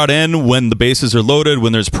 he's brought in when the bases are loaded,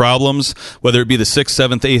 when there's problems, whether it be the 6th,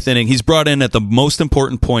 7th, 8th inning. He's brought in at the most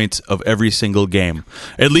important point of every single game.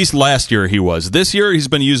 At least last year he was. This year he's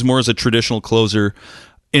been used more as a traditional closer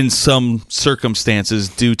in some circumstances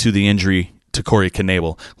due to the injury to Corey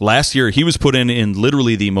Knebel. Last year he was put in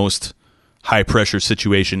literally the most high-pressure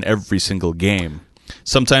situation every single game.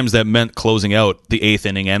 Sometimes that meant closing out the 8th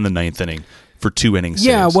inning and the 9th inning for 2 innings.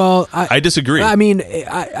 Yeah, saves. well... I disagree. I mean,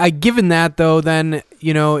 I given that, though, then,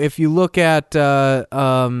 if you look at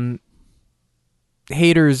Hader's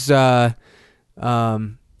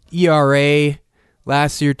ERA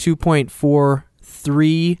last year,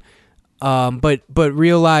 2.43, but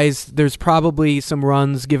realize there's probably some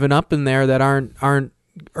runs given up in there that aren't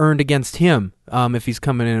earned against him if he's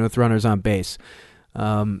coming in with runners on base.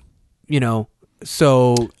 So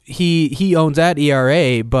he owns that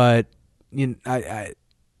ERA, but I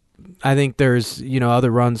think there's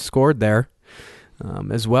other runs scored there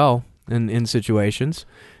as well. in situations.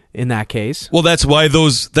 In that case, well, that's why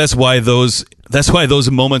those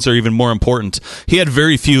moments are even more important. He had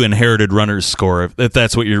very few inherited runners score, if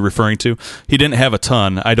that's what you're referring to. He didn't have a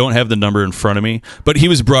ton. I don't have the number in front of me, but he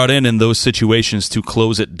was brought in those situations to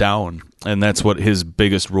close it down, and that's what his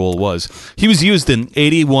biggest role was. He was used in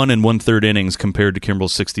 81 1/3 innings compared to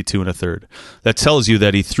Kimbrel's 62 1/3. That tells you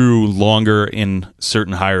that he threw longer in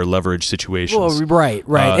certain higher leverage situations. Well,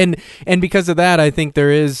 right, and because of that, I think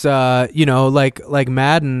there is, like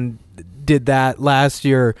Madden did that last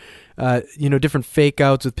year. Different fake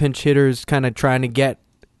outs with pinch hitters, kind of trying to get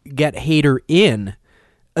Hader in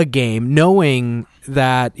a game, knowing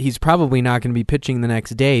that he's probably not going to be pitching the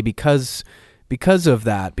next day because of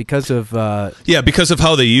that, because of how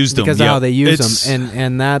they used him, how they use him,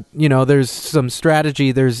 and that there's some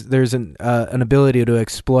strategy, there's an ability to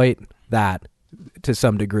exploit that to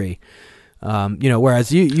some degree.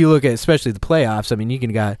 Whereas you look at especially the playoffs, I mean, you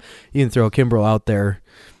can throw Kimbrel out there.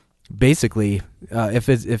 Basically,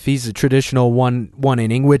 if he's a traditional one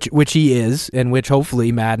inning, which he is, and which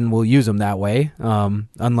hopefully Madden will use him that way,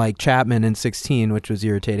 unlike Chapman in 16, which was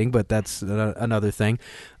irritating, but that's another thing.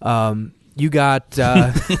 You got,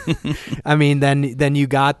 then you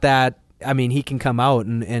got that. I mean, he can come out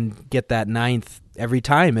and get that ninth every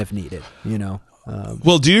time if needed.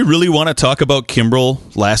 Well, do you really want to talk about Kimbrel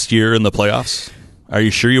last year in the playoffs? Are you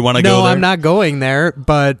sure you want to go there? No, I'm not going there,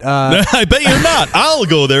 but... I bet you're not. I'll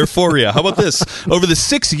go there for you. How about this? Over the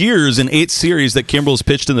 6 years and 8 series that Kimbrel's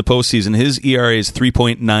pitched in the postseason, his ERA is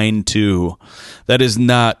 3.92. That is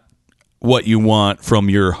not what you want from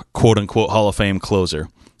your quote-unquote Hall of Fame closer.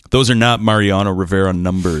 Those are not Mariano Rivera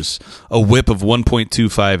numbers. A whip of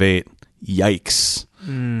 1.258. Yikes.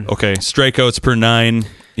 Okay, strikeouts per 9,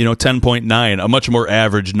 10.9. A much more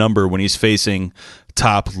average number when he's facing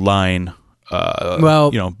top line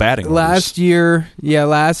batting last year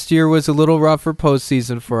was a little rough for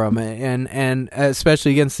postseason for him, and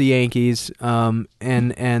especially against the Yankees. And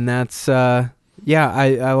that's I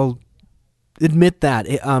will admit that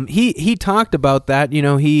he talked about that.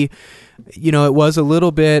 It was a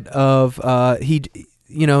little bit of he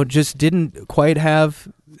just didn't quite have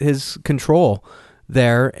his control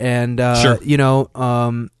there, and sure.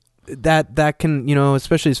 That can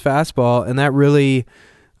especially his fastball, and that really.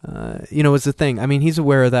 Was the thing. I mean, he's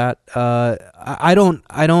aware of that. I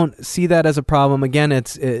don't see that as a problem. Again,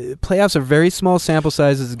 playoffs are very small sample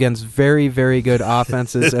sizes against very, very good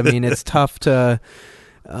offenses. I mean, it's tough to,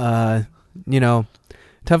 tough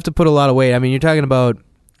to put a lot of weight. I mean, you're talking about,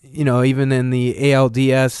 even in the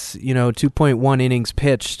ALDS, 2.1 innings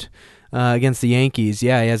pitched. Against the Yankees, he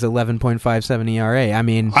has 11.57 ERA. I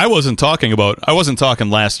mean, I wasn't talking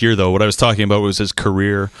last year though. What I was talking about was his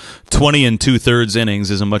career. 20 2/3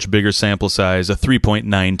 innings is a much bigger sample size. A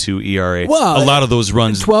 3.92 ERA. Well, a lot of those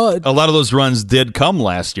runs did come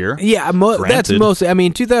last year. Yeah, that's mostly. I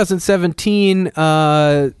mean, 2017,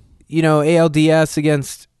 ALDS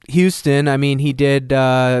against Houston. I mean, he did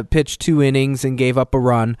pitch 2 innings and gave up a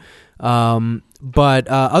run. But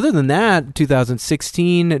other than that,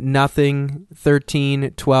 2016, nothing. 13,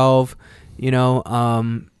 12,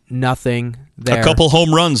 nothing there. A couple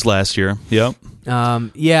home runs last year. Yep.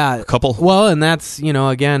 A couple. Well, and that's,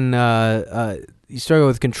 again, you struggle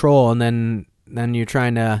with control, and then you're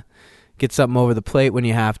trying to get something over the plate when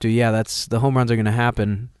you have to. Yeah, the home runs are going to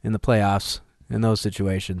happen in the playoffs in those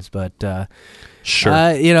situations. But sure.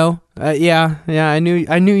 I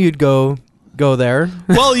knew you'd go there.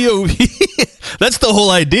 Well, that's the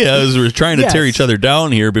whole idea, is we're trying to tear each other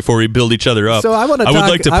down here before we build each other up. So I would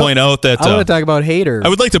like to point out that... I want to talk about Hader. I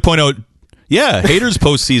would like to point out, Hader's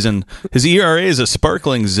postseason, his ERA is a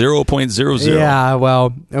sparkling 0.00. Yeah,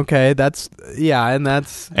 well, okay, and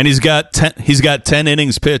he's got 10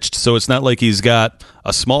 innings pitched, so it's not like he's got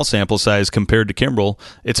a small sample size compared to Kimbrel.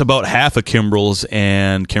 It's about half of Kimbrel's,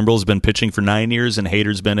 and Kimbrel's been pitching for 9 years, and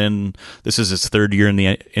Hader's this is his 3rd year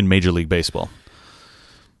in Major League Baseball.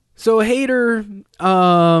 So Hader,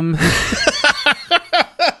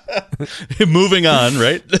 moving on,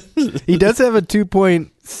 right? He does have a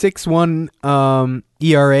 2.61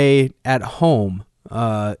 ERA at home,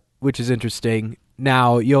 which is interesting.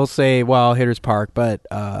 Now you'll say, well, Hitter's Park, but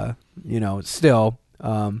still,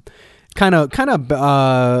 kind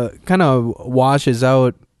of washes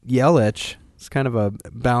out Yelich. It's kind of a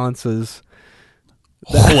balances.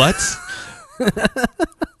 What?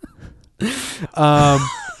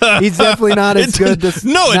 He's definitely not as good. Good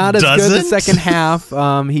the second half.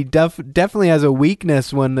 He definitely has a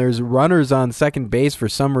weakness when there's runners on second base for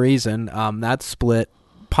some reason. That split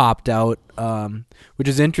popped out, which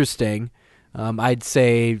is interesting. I'd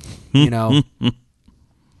say,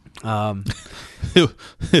 I'm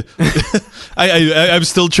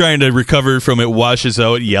still trying to recover from it. Washes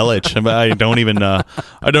out Yelich. I don't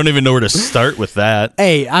even know where to start with that.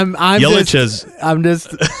 Hey, I'm Yelich just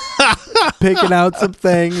picking out some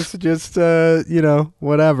things, just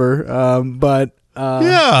whatever. But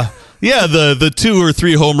the 2 or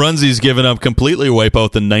 3 home runs he's given up completely wipe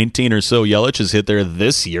out the 19 or so Yelich has hit there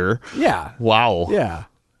this year. Yeah. Wow.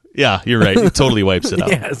 Yeah, you're right. It totally wipes it out.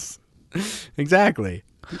 Yes, exactly.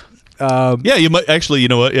 You might actually. You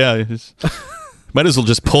know what? Yeah, might as well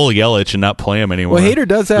just pull Yelich and not play him anymore. Well, Hader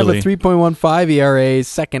does have a 3.15 ERA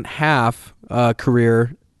second half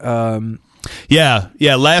career. Yeah.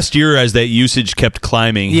 Last year, as that usage kept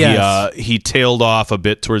climbing, yes. he tailed off a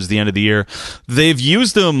bit towards the end of the year. They've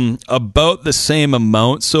used him about the same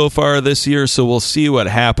amount so far this year, so we'll see what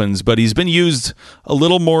happens. But he's been used a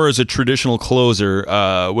little more as a traditional closer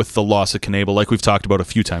with the loss of Knebel, like we've talked about a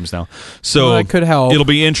few times now. So that could help. It'll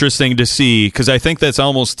be interesting to see, because I think that's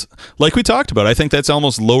almost, like we talked about, I think that's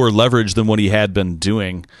almost lower leverage than what he had been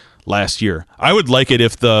doing last year. I would like it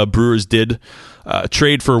if the Brewers did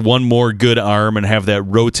trade for one more good arm and have that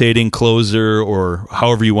rotating closer, or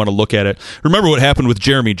however you want to look at it. Remember what happened with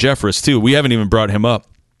Jeremy Jeffress, too. We haven't even brought him up.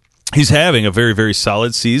 He's having a very, very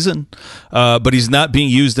solid season, but he's not being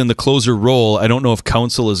used in the closer role. I don't know if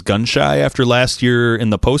Counsell is gun-shy after last year in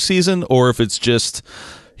the postseason, or if it's just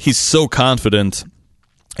he's so confident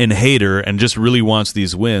in Hader and just really wants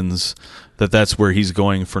these wins that's where he's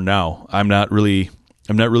going for now. I'm not really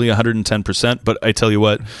 110%, but I tell you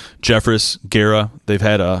what, Jeffress, Guerra, they've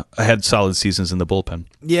had solid seasons in the bullpen.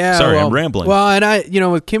 Yeah. Sorry, I'm rambling. Well, and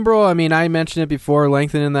with Kimbrel, I mentioned it before,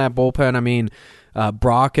 lengthening that bullpen.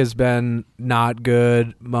 Brock has been not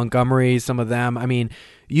good. Montgomery, some of them.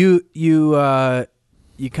 You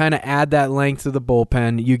kind of add that length to the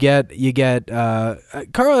bullpen. You get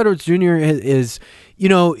Carl Edwards Jr. is.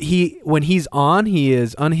 When he's on, he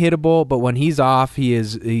is unhittable, but when he's off,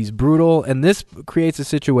 he's brutal. And this creates a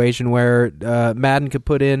situation where Madden could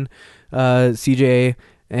put in CJ,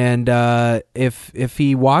 and if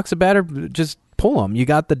he walks a batter, just pull him. You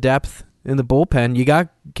got the depth in the bullpen. You got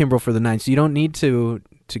Kimbrel for the 9th, so you don't need to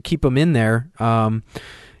keep him in there.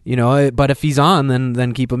 But if he's on,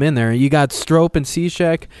 then keep him in there. You got Strop and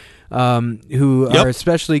Cishek, who are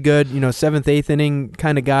especially good, 7th, 8th inning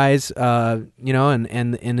kind of guys, and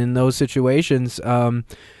in those situations. And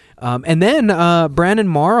then Brandon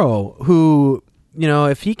Morrow, who,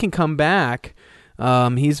 if he can come back,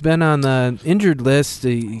 he's been on the injured list.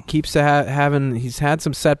 He keeps he's had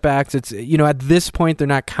some setbacks. It's, at this point, they're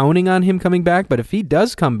not counting on him coming back, but if he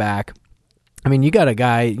does come back, you got a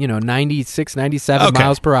guy, 96, 97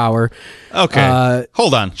 miles per hour. Okay.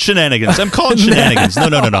 Hold on. Shenanigans. I'm calling shenanigans. No.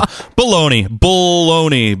 Baloney.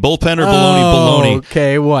 Bullpen or baloney.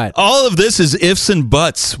 Okay, what? All of this is ifs and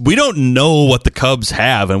buts. We don't know what the Cubs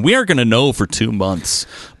have, and we aren't going to know for 2 months.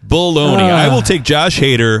 Baloney. I will take Josh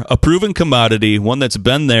Hader, a proven commodity, one that's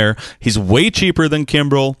been there. He's way cheaper than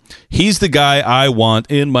Kimbrel. He's the guy I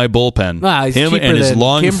want in my bullpen. Him and his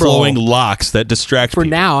long flowing locks that distract people. For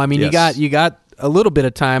now, yes. you got a little bit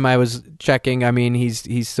of time. I was checking.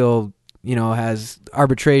 He's still, has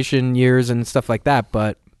arbitration years and stuff like that,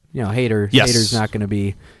 but Hader's not going to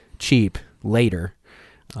be cheap later.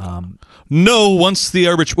 No, once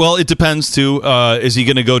the well, it depends too. Is he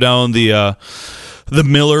going to go down the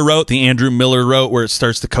Miller route, the Andrew Miller route, where it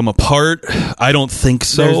starts to come apart? I don't think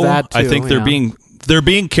so. There's that too, I think they're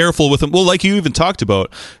being careful with him. Well, like you even talked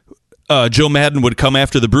about, Joe Madden would come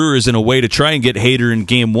after the Brewers in a way to try and get Hader in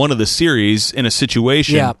Game 1 of the series in a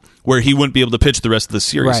situation where he wouldn't be able to pitch the rest of the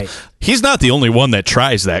series. Right. He's not the only one that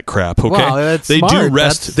tries that crap. Okay, well, they smart. Do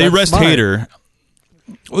rest. They rest smart. Hader.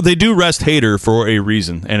 Well, they do rest Hader for a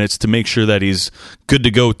reason, and it's to make sure that he's good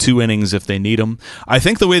to go 2 innings if they need him. I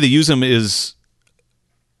think the way they use him is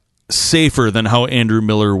safer than how Andrew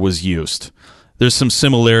Miller was used. There's some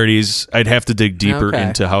similarities. I'd have to dig deeper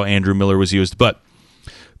into how Andrew Miller was used, but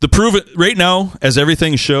the proof right now, as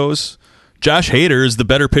everything shows, Josh Hader is the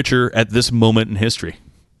better pitcher at this moment in history.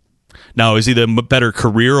 Now, is he the better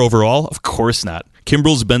career overall? Of course not.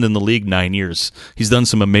 Kimbrel's been in the league 9 years. He's done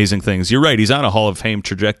some amazing things. You're right. He's on a Hall of Fame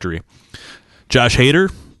trajectory. Josh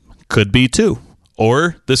Hader could be too.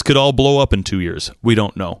 Or this could all blow up in 2 years. We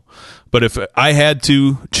don't know. But if I had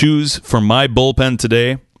to choose for my bullpen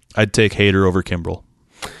today, I'd take Hader over Kimbrel.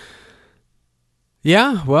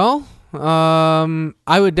 Yeah, well,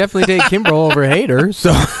 I would definitely take Kimbrel over Hader.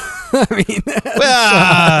 So,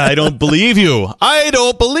 I don't believe you.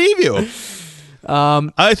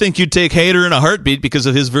 I think you'd take Hader in a heartbeat because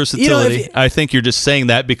of his versatility. I think you're just saying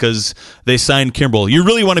that because they signed Kimbrel. You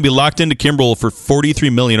really want to be locked into Kimbrel for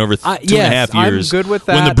 $43 million over 2.5 years. I'm good with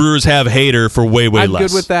that. When the Brewers have Hader for way less. I'm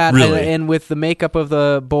good with that. Really. And with the makeup of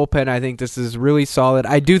the bullpen, I think this is really solid.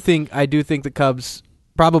 I do think the Cubs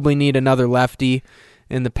probably need another lefty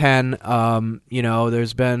in the pen.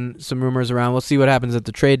 There's been some rumors around. We'll see what happens at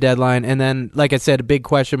the trade deadline. And then, like I said, a big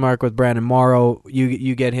question mark with Brandon Morrow.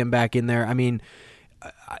 You get him back in there. I mean,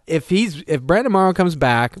 if Brandon Morrow comes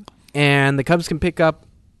back and the Cubs can pick up,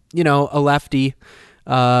 a lefty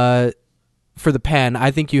for the pen,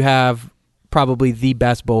 I think you have probably the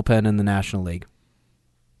best bullpen in the National League.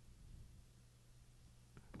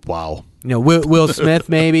 Wow. Will Smith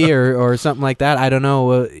maybe or something like that. I don't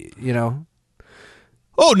know.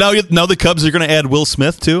 Oh, now the Cubs are going to add Will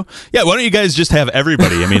Smith too? Yeah, why don't you guys just have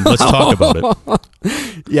everybody? I mean, let's talk about it.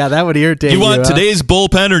 Yeah, that would irritate you. Do you want today's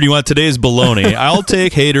bullpen or do you want today's baloney? I'll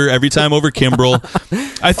take Hader every time over Kimbrel.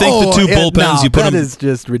 I think the two bullpens you put that is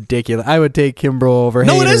just ridiculous. I would take Kimbrel over Hader.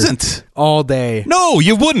 No, it isn't. All day. No,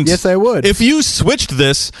 you wouldn't. Yes, I would. If you switched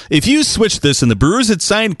this and the Brewers had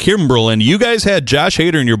signed Kimbrel and you guys had Josh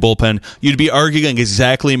Hader in your bullpen, you'd be arguing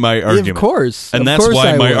exactly my argument. Of course. And that's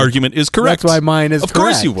why my argument is correct. That's why mine is correct. Of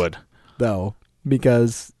course you would. Though,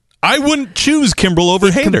 because I wouldn't choose Kimbrel over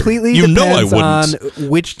Hader. Completely depends on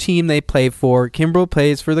which team they play for. Kimbrel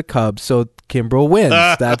plays for the Cubs, so Kimbrel wins.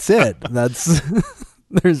 That's it.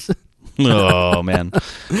 There's. Oh man,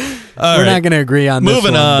 we're not going to agree on this.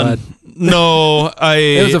 Moving on. No,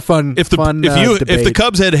 it was a fun. If the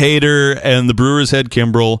Cubs had Hader and the Brewers had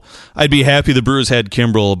Kimbrel, I'd be happy the Brewers had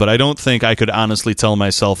Kimbrel. But I don't think I could honestly tell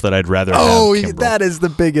myself that I'd rather have Kimbrel. That is the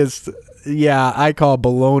biggest. Yeah, I call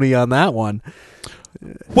baloney on that one.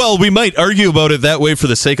 Well, we might argue about it that way for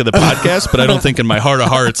the sake of the podcast, but I don't think in my heart of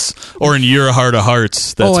hearts or in your heart of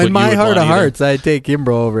hearts that's what you would want. In my heart of hearts, I'd take Kimbrel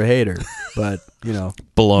over Hader, but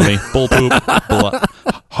baloney, bull poop,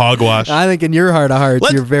 hogwash. I think in your heart of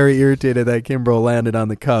hearts, you're very irritated that Kimbrel landed on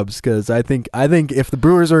the Cubs because I think if the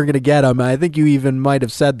Brewers aren't going to get him, I think you even might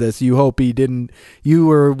have said this. You hope he didn't. You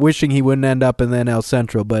were wishing he wouldn't end up in the NL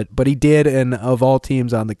Central, but he did, and of all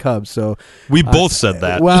teams on the Cubs. So we both said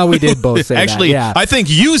that. Well, we did both say actually, that. I think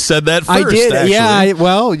you said that first. I did. Actually. Yeah.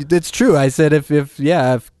 Well, it's true. I said if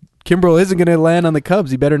Kimbrel isn't going to land on the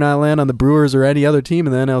Cubs, he better not land on the Brewers or any other team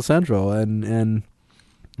in the NL Central, and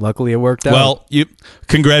luckily it worked out. Well,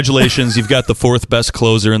 congratulations. You've got the fourth best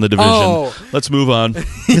closer in the division. Oh. Let's move on.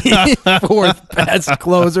 Fourth best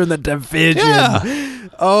closer in the division. Yeah.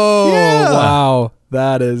 Oh, yeah. Wow.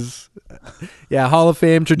 That is... Yeah, Hall of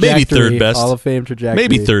Fame trajectory. Maybe third best. Hall of Fame trajectory.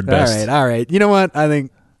 Maybe third best. All right. You know what? I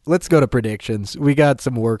think let's go to predictions. We got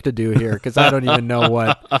some work to do here because I don't even know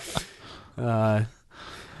what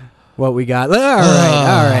we got. All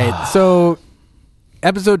right. So,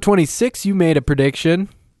 episode 26, you made a prediction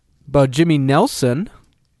about Jimmy Nelson.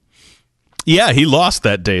 Yeah, he lost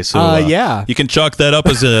that day. So yeah, you can chalk that up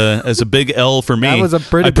as a big L for me. That was a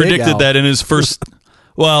pretty I predicted big L. that in his first.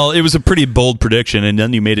 Well, it was a pretty bold prediction, and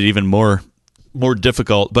then you made it even more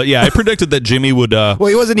difficult. But yeah, I predicted that Jimmy would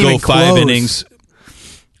he wasn't go even 5 close. innings.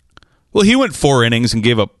 Well, he went 4 innings and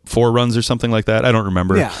gave up 4 runs or something like that. I don't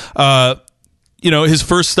remember. Yeah. His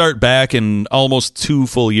first start back in almost 2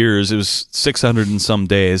 full years, it was 600 and some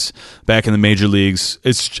days back in the major leagues.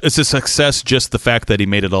 It's a success, just the fact that he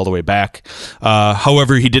made it all the way back.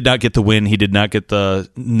 However, he did not get the win. He did not get the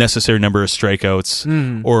necessary number of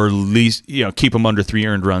strikeouts or at least, keep him under 3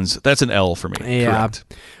 earned runs. That's an L for me. Yeah.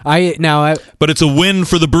 Correct. But it's a win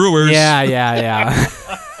for the Brewers. Yeah.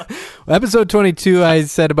 Episode 22, I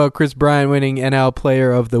said about Chris Bryant winning NL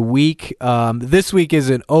Player of the Week. This week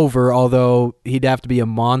isn't over, although he'd have to be a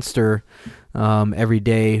monster every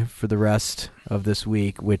day for the rest of this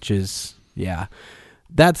week, which is,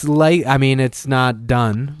 that's light. I mean, it's not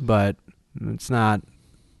done, but it's not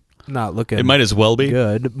looking. It might as well be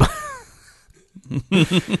good.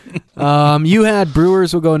 You had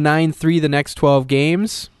Brewers will go 9-3 the next 12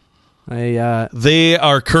 games. They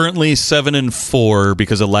are currently 7-4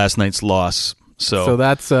 because of last night's loss. So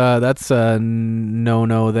that's a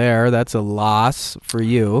no there. That's a loss for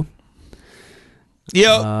you.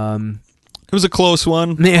 Yeah, it was a close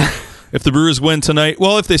one. Yeah. If the Brewers win tonight,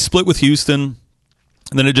 if they split with Houston,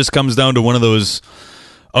 then it just comes down to one of those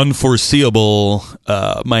unforeseeable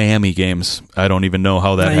Miami games. I don't even know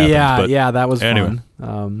how that happened. Yeah, that was anyway.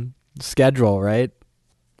 Fun. Schedule, right?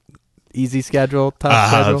 Easy schedule, tough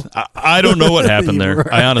schedule? I don't know what happened there.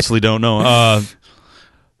 Right. I honestly don't know.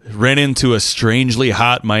 Ran into a strangely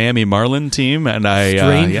hot Miami Marlin team, and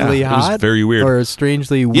strangely hot? It was very weird. Or a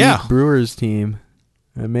strangely weak Brewers team.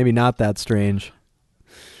 Maybe not that strange.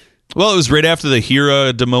 Well, it was right after the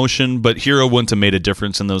Hira demotion, but Hira wouldn't have made a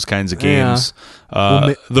difference in those kinds of games.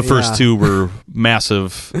 The first two were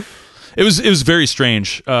massive. It was very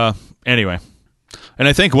strange. Anyway, and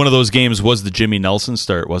I think one of those games was the Jimmy Nelson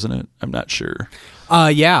start, wasn't it? I'm not sure.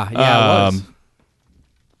 Yeah, it was.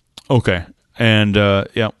 Okay, and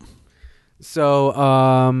yeah.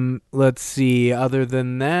 So let's see. Other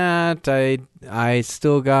than that, I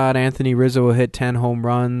still got Anthony Rizzo will hit 10 home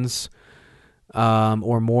runs.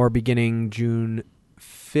 Or more beginning June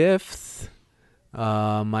 5th.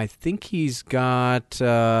 I think he's got...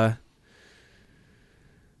 I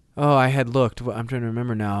had looked. I'm trying to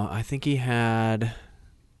remember now. I think he had...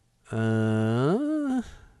 let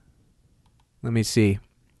me see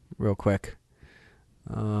real quick.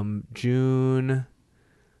 June...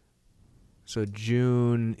 So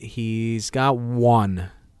June, he's got 1.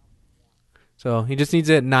 So he just needs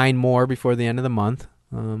to hit 9 more before the end of the month.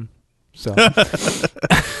 So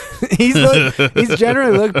he's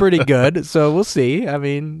generally looked pretty good. So we'll see. I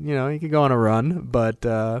mean, he could go on a run, but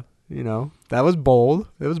that was bold.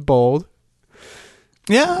 It was bold.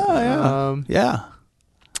 Yeah.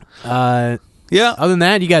 Other than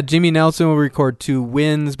that, you got Jimmy Nelson will record 2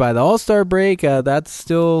 wins by the All-Star break. That's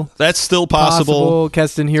still possible.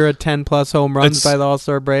 Keston Hira 10+ home runs by the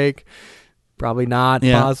All-Star break. Probably not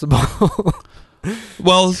possible.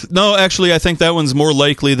 Well, no, actually, I think that one's more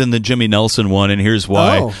likely than the Jimmy Nelson one, and here's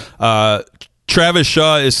why. Travis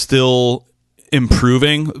Shaw is still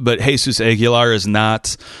improving, but Jesus Aguilar is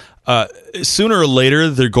not. Sooner or later,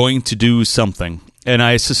 they're going to do something, and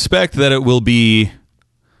I suspect that it will be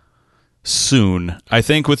soon. I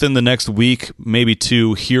think within the next week, maybe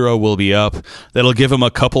 2, Hero will be up. That'll give him a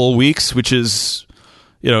couple of weeks, which is...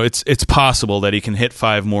 it's possible that he can hit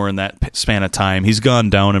 5 more in that span of time. He's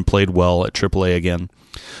gone down and played well at AAA again.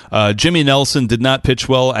 Jimmy Nelson did not pitch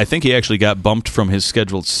well. I think he actually got bumped from his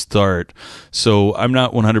scheduled start. So I'm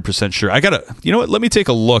not 100% sure. You know what? Let me take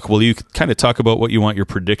a look. Will you kind of talk about what you want your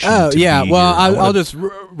prediction to be? Well, I'll just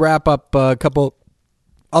wrap up a couple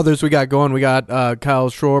others we got going. We got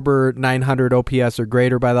Kyle Schwarber, 900 OPS or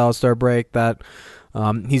greater by the All-Star break. That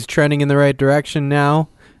he's trending in the right direction now.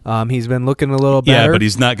 He's been looking a little better. Yeah, but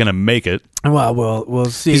he's not going to make it. Well, we'll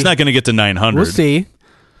see. He's not going to get to 900. We'll see.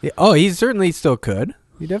 Oh, he certainly still could.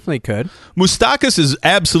 He definitely could. Moustakas is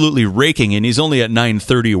absolutely raking, and he's only at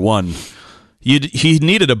 931. He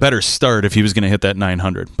needed a better start if he was going to hit that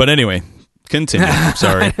 900. But anyway, continue.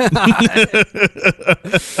 Sorry.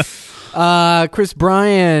 Chris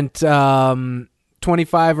Bryant,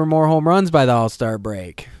 25 or more home runs by the All-Star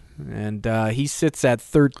break. And he sits at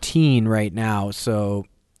 13 right now, so...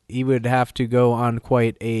 he would have to go on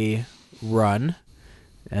quite a run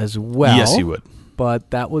as well. Yes, he would.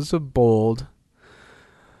 But that was a bold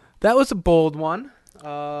one.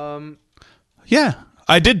 Yeah.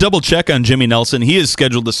 I did double check on Jimmy Nelson. He is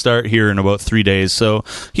scheduled to start here in about 3 days, so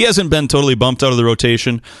he hasn't been totally bumped out of the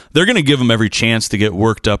rotation. They're going to give him every chance to get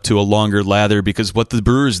worked up to a longer lather because what the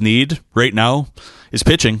Brewers need right now is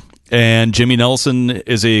pitching, and Jimmy Nelson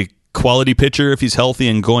is a quality pitcher if he's healthy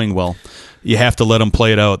and going well. You have to let him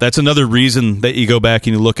play it out. That's another reason that you go back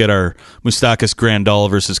and you look at our Moustakas Grandal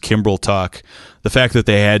versus Kimbrel talk. The fact that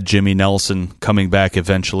they had Jimmy Nelson coming back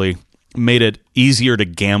eventually made it easier to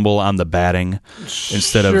gamble on the batting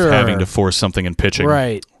instead of having to force something in pitching.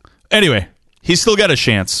 Right. Anyway, he's still got a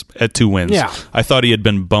chance at 2 wins. Yeah. I thought he had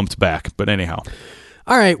been bumped back, but anyhow.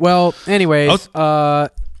 All right. Well, anyways,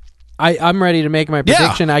 I'm ready to make my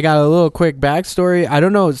prediction. Yeah. I got a little quick backstory. I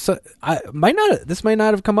don't know. This might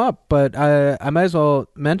not have come up, but I might as well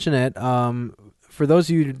mention it. For those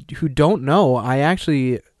of you who don't know, I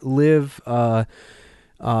actually live,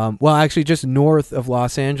 just north of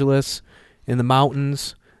Los Angeles in the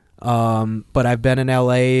mountains. But I've been in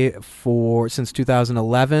LA since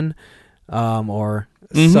 2011, or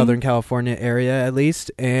Southern California area at least.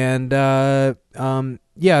 And so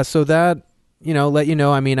that. Let you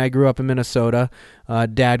know, I mean, I grew up in Minnesota.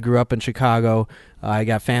 Dad grew up in Chicago. I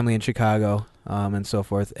got family in Chicago, and so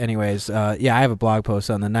forth. Anyways, I have a blog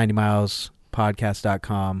post on the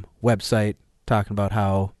 90milespodcast.com website talking about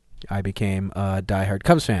how I became a diehard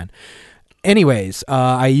Cubs fan. Anyways,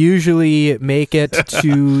 I usually make it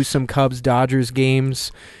to some Cubs-Dodgers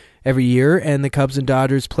games every year, and the Cubs and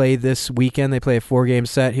Dodgers play this weekend. They play a 4-game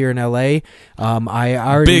set here in L.A.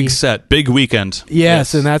 Big set, big weekend.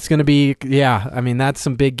 Yes, and that's going to be, that's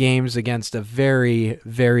some big games against a very,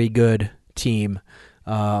 very good team.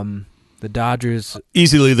 The Dodgers...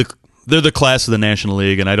 Easily, they're the class of the National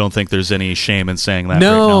League, and I don't think there's any shame in saying that.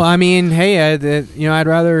 No, right now. I mean, hey, I'd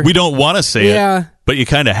rather... We don't want to say it. but you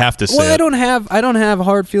kind of have to say Well, it. I don't have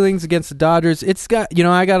hard feelings against the Dodgers. It's got,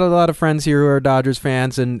 I got a lot of friends here who are Dodgers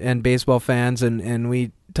fans and baseball fans, and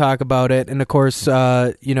we talk about it. And of course,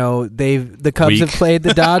 the Cubs have played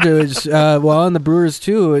the Dodgers, and the Brewers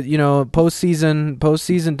too.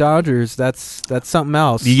 Postseason Dodgers. That's something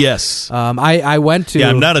else. Yes. I went to. Yeah,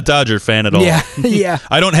 I'm not a Dodger fan at all. Yeah.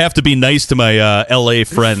 I don't have to be nice to my LA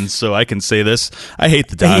friends, so I can say this. I hate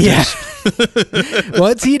the Dodgers. Yeah. Well,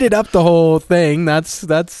 it's heated up the whole thing. That's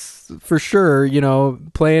for sure.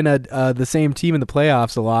 Playing the same team in the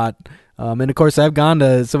playoffs a lot. And of course, I've gone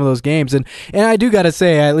to some of those games, and I do got to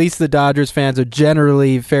say, at least the Dodgers fans are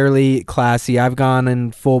generally fairly classy. I've gone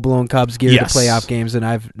in full blown Cubs gear to playoff games, and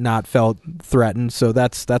I've not felt threatened. So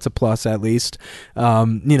that's a plus at least.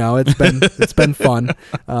 It's been fun.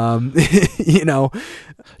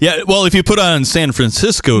 Yeah, well, if you put on San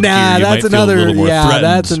Francisco gear, you might feel a little more threatened.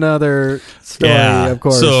 That's another story. Of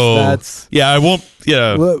course. So I won't.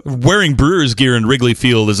 Yeah, wearing Brewers gear in Wrigley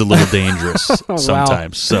Field is a little dangerous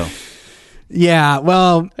sometimes. Wow. So. Yeah,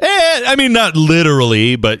 well... I mean, not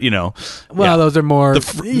literally, but, Well, those are more...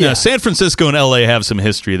 San Francisco and L.A. have some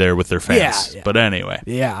history there with their fans. Yeah. But anyway.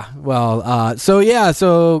 Yeah, well,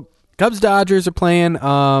 so Cubs-Dodgers are playing.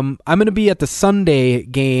 I'm going to be at the Sunday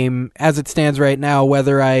game, as it stands right now.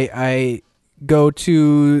 Whether I go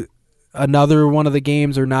to another one of the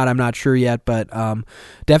games or not, I'm not sure yet, but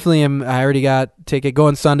definitely I already got ticket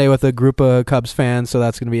going Sunday with a group of Cubs fans, so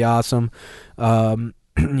that's going to be awesome.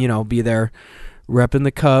 Be there repping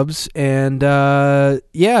the Cubs. And so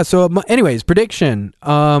anyways, prediction.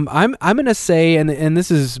 I'm gonna say, and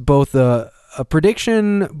this is both a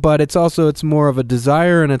prediction, but it's more of a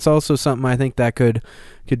desire, and it's also something I think that could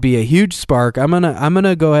be a huge spark. I'm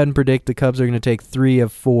gonna go ahead and predict the Cubs are gonna take 3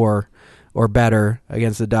 of 4 or better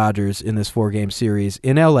against the Dodgers in this 4-game series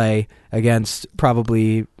in LA against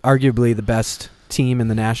arguably the best team in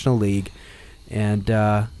the National League. And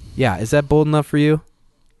is that bold enough for you?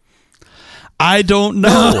 I don't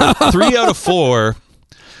know. 3 out of 4.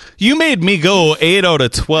 You made me go 8 out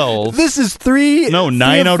of 12. This is 9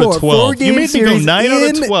 out of 12. You made me go 9 out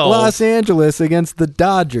of 12. Los Angeles against the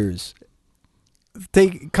Dodgers.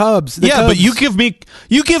 Take Cubs. Cubs. But you give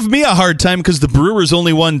me a hard time because the Brewers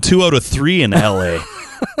only won 2 out of 3 in LA.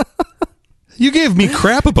 You gave me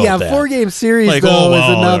crap about that. Yeah, 4-game series is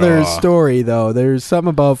another story though. There's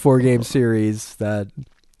something about 4-game series that.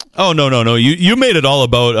 Oh no! You made it all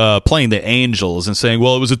about playing the Angels and saying,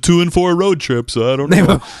 well, it was a 2-4 road trip, so I don't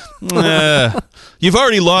know. You've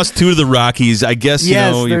already lost 2 to the Rockies. I guess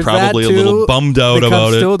you're probably a little bummed out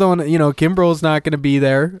about it. Still don't. Kimbrel's not going to be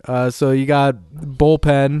there, so you got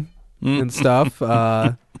bullpen and stuff.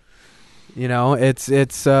 I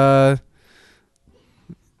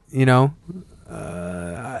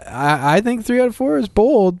think 3 out of 4 is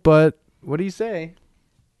bold, but what do you say?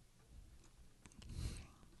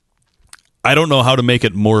 I don't know how to make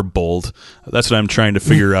it more bold. That's what I'm trying to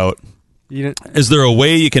figure out. Is there a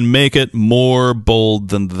way you can make it more bold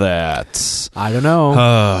than that? I don't know.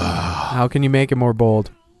 How can you make it more bold?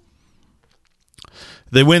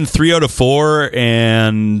 They win 3 out of 4,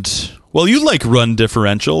 and you like run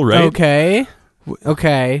differential, right?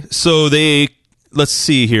 Okay. So let's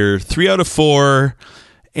see here, 3 out of 4,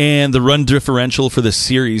 and the run differential for the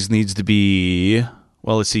series needs to be.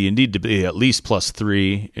 Well, let's see. You need to be at least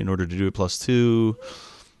 +3 in order to do it +2.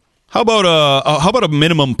 How about a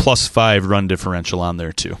minimum +5 run differential on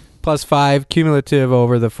there too? +5 cumulative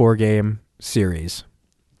over the 4-game series.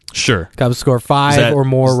 Sure. Cubs score 5 or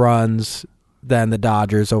more runs than the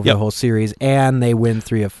Dodgers over the whole series, and they win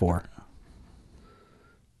 3 of 4.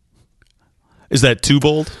 Is that too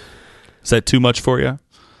bold? Is that too much for you?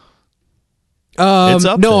 It's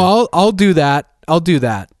up there. I'll do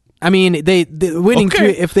that. I mean, they winning 3.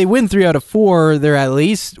 If they win 3 out of 4, they're at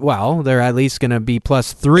least going to be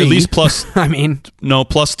 +3. At least plus. I mean, no,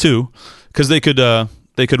 +2, because they could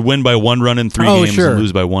win by 1 run in 3 games and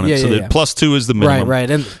lose by 1. So +2 is the minimum. Right.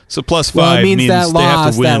 And so +5 means that they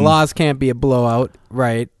have to win. That loss can't be a blowout,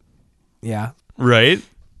 right? Yeah. Right.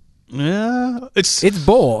 Yeah. It's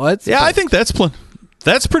bold. I think that's pretty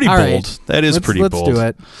bold. Right. That is pretty bold. Let's do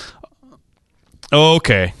it.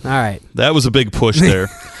 Okay. All right. That was a big push there.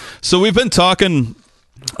 So we've been talking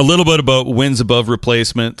a little bit about wins above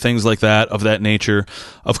replacement, things like that, of that nature.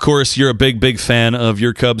 Of course, you're a big fan of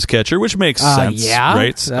your Cubs catcher, which makes sense,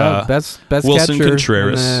 right? Best Wilson catcher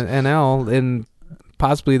Contreras. in the NL in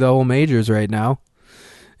possibly the whole majors right now,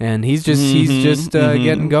 and he's just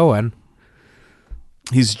getting going.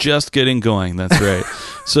 He's just getting going. That's right.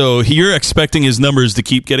 So you're expecting his numbers to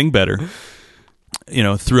keep getting better.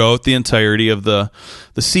 throughout the entirety of the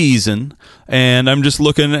season. And I'm just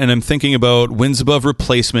looking and I'm thinking about wins above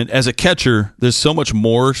replacement. As a catcher, there's so much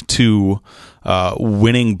more to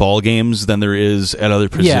winning ball games than there is at other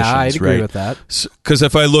positions. Yeah, I'd agree with that. Because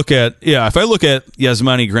if I look at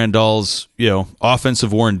Yasmani Grandal's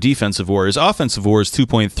offensive WAR and defensive WAR, his offensive WAR is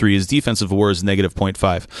 2.3, his defensive WAR is negative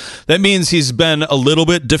 0.5. That means he's been a little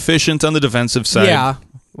bit deficient on the defensive side. Yeah.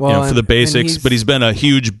 Well, for the basics, but he's been a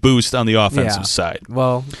huge boost on the offensive side.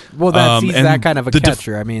 Well, he's that kind of a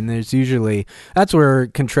catcher. I mean, that's where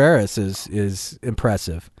Contreras is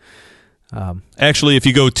impressive. Actually, if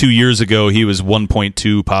you go 2 years ago, he was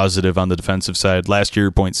 1.2 positive on the defensive side. Last year,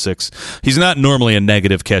 0.6. He's not normally a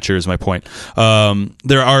negative catcher, is my point.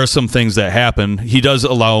 There are some things that happen. He does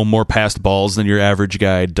allow more passed balls than your average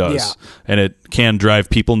guy does, and it can drive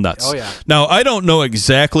people nuts. Oh, yeah. Now, I don't know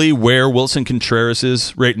exactly where Wilson Contreras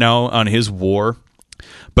is right now on his WAR,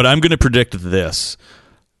 but I'm going to predict this.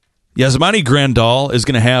 Yasmani Grandal is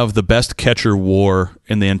going to have the best catcher WAR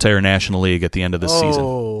in the entire National League at the end of this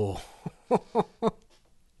season.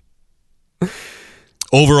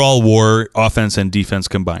 Overall WAR, offense and defense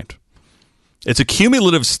combined. It's a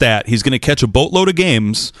cumulative stat. He's going to catch a boatload of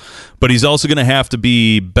games, but he's also going to have to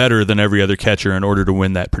be better than every other catcher in order to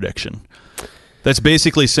win that prediction. That's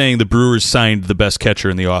basically saying the Brewers signed the best catcher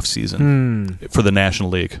in the offseason for the National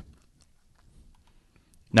League.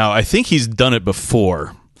 Now, I think he's done it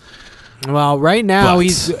before. Well, right now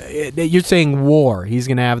you're saying WAR. He's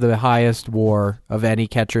going to have the highest WAR of any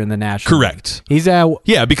catcher in the National League. Correct. He's at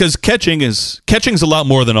because catching's a lot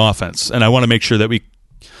more than offense, and I want to make sure that we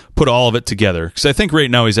put all of it together because I think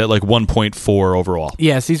right now he's at like 1.4 overall.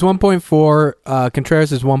 Yes, he's 1.4.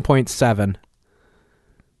 Contreras is 1.7.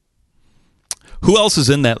 Who else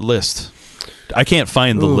is in that list? I can't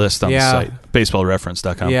find the list on the site,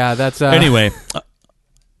 baseballreference.com. Yeah, that's anyway.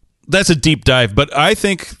 That's a deep dive, but I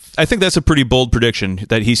think that's a pretty bold prediction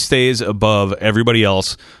that he stays above everybody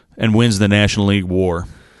else and wins the National League WAR.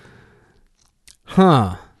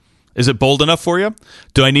 Huh. Is it bold enough for you?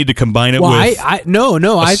 Do I need to combine it with I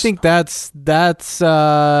think that's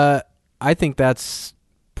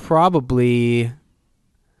probably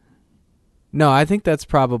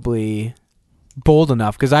bold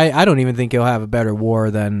enough because I don't even think he'll have a better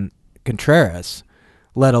WAR than Contreras.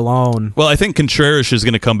 Let alone... Well, I think Contreras is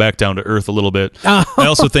going to come back down to earth a little bit. I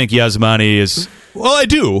also think Yasmani is... Well, I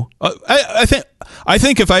do. I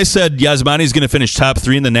think if I said Yasmani is going to finish top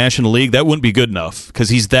 3 in the National League, that wouldn't be good enough because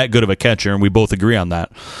he's that good of a catcher, and we both agree on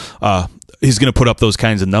that. He's going to put up those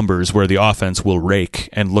kinds of numbers where the offense will rake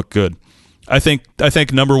and look good. I think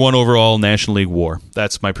number 1 overall National League WAR.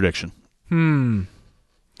 That's my prediction.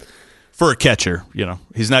 For a catcher,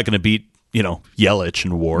 he's not going to beat, Yelich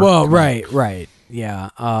in WAR. Well, right. Yeah.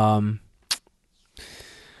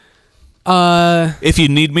 If you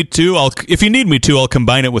need me to, I'll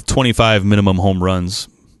combine it with 25 minimum home runs.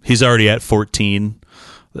 He's already at 14.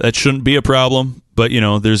 That shouldn't be a problem, but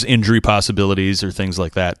there's injury possibilities or things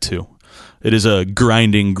like that too. It is a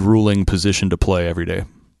grinding, grueling position to play every day.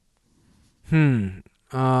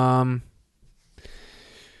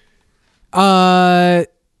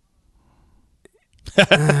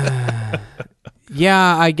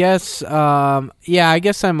 Yeah, I guess. I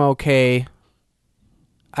guess I'm okay.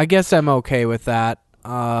 I guess I'm okay with that.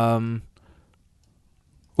 Well,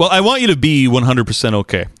 I want you to be 100%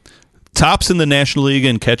 okay. Tops in the National League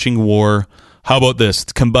in catching WAR. How about this?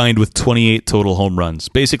 Combined with 28 total home runs,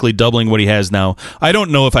 basically doubling what he has now. I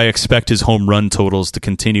don't know if I expect his home run totals to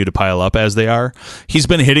continue to pile up as they are. He's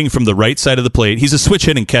been hitting from the right side of the plate. He's a switch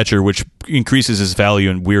hitting catcher, which increases his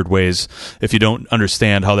value in weird ways. If you don't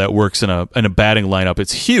understand how that works in a batting lineup,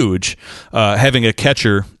 it's huge having a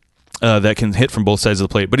catcher that can hit from both sides of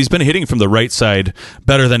the plate. But he's been hitting from the right side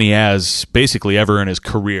better than he has basically ever in his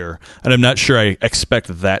career, and I'm not sure I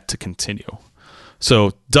expect that to continue.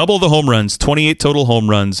 So double the home runs, 28 total home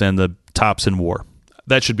runs, and the tops in WAR.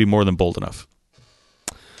 That should be more than bold enough.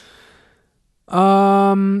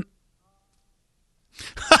 Are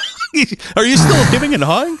you still hemming and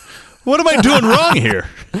hawing? What am I doing wrong here?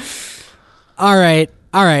 All right.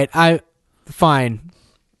 Fine.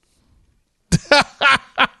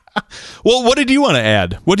 Well, what did you want to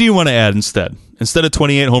add? What do you want to add instead? Instead of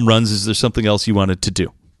 28 home runs, is there something else you wanted to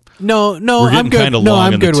do? No, I'm good.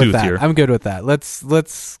 I'm good with that. I'm good with that.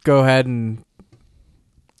 Let's go ahead and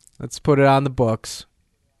let's put it on the books.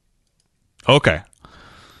 Okay.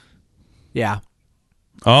 Yeah.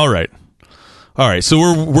 All right. All right, so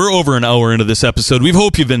we're over an hour into this episode. We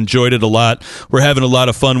hope you've enjoyed it a lot. We're having a lot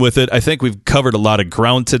of fun with it. I think we've covered a lot of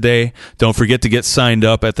ground today. Don't forget to get signed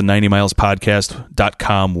up at the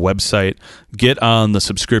 90milespodcast.com website. Get on the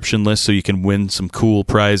subscription list so you can win some cool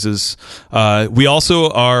prizes. We also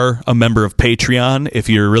are a member of Patreon. If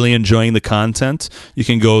you're really enjoying the content, you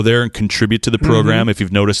can go there and contribute to the program. If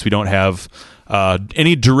you've noticed, we don't have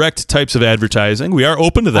any direct types of advertising. We are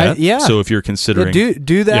open to that. So if you're considering,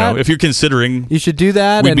 do that. If you're considering, you should do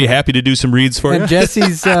that. We'd be happy to do some reads for you. And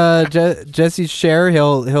Jesse's share,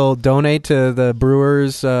 he'll donate to the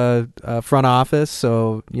Brewers front office.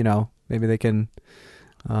 So maybe they can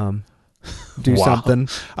do something.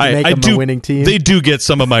 Make them a winning team. They do get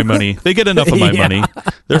some of my money. They get enough of my money.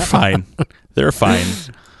 They're fine. They're fine.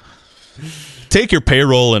 Take your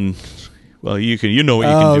payroll and. Well, you know what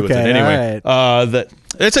you can do with it anyway. Right.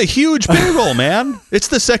 It's a huge payroll, man. It's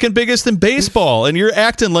the second biggest in baseball, and you're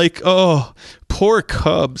acting like, oh, poor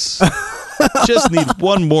Cubs. Just need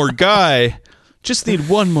one more guy.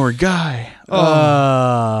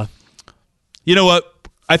 Oh. You know what?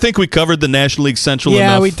 I think we covered the National League Central enough.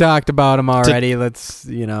 Yeah, we talked about them already.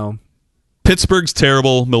 Pittsburgh's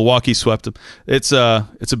terrible. Milwaukee swept them. It's a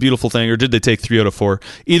beautiful thing. Or did they take 3 out of 4?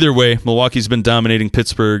 Either way, Milwaukee's been dominating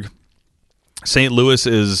Pittsburgh. St. Louis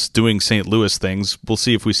is doing St. Louis things. We'll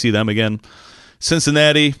see if we see them again.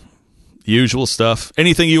 Cincinnati, usual stuff.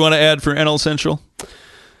 Anything you want to add for NL Central?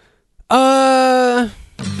 No,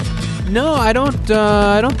 I don't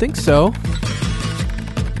think so.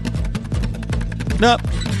 No,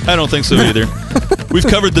 I don't think so either. We've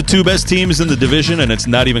covered the 2 best teams in the division, and it's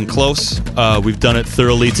not even close. We've done it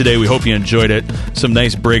thoroughly today. We hope you enjoyed it. Some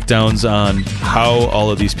nice breakdowns on how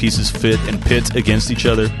all of these pieces fit and pit against each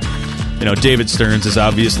other. David Stearns is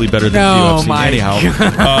obviously better than Theo Epstein. Anyhow,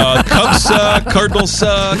 Cubs suck. Cardinals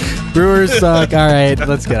suck. Brewers suck. All right,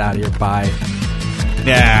 let's get out of here. Bye.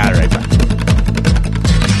 Yeah, all right, bye.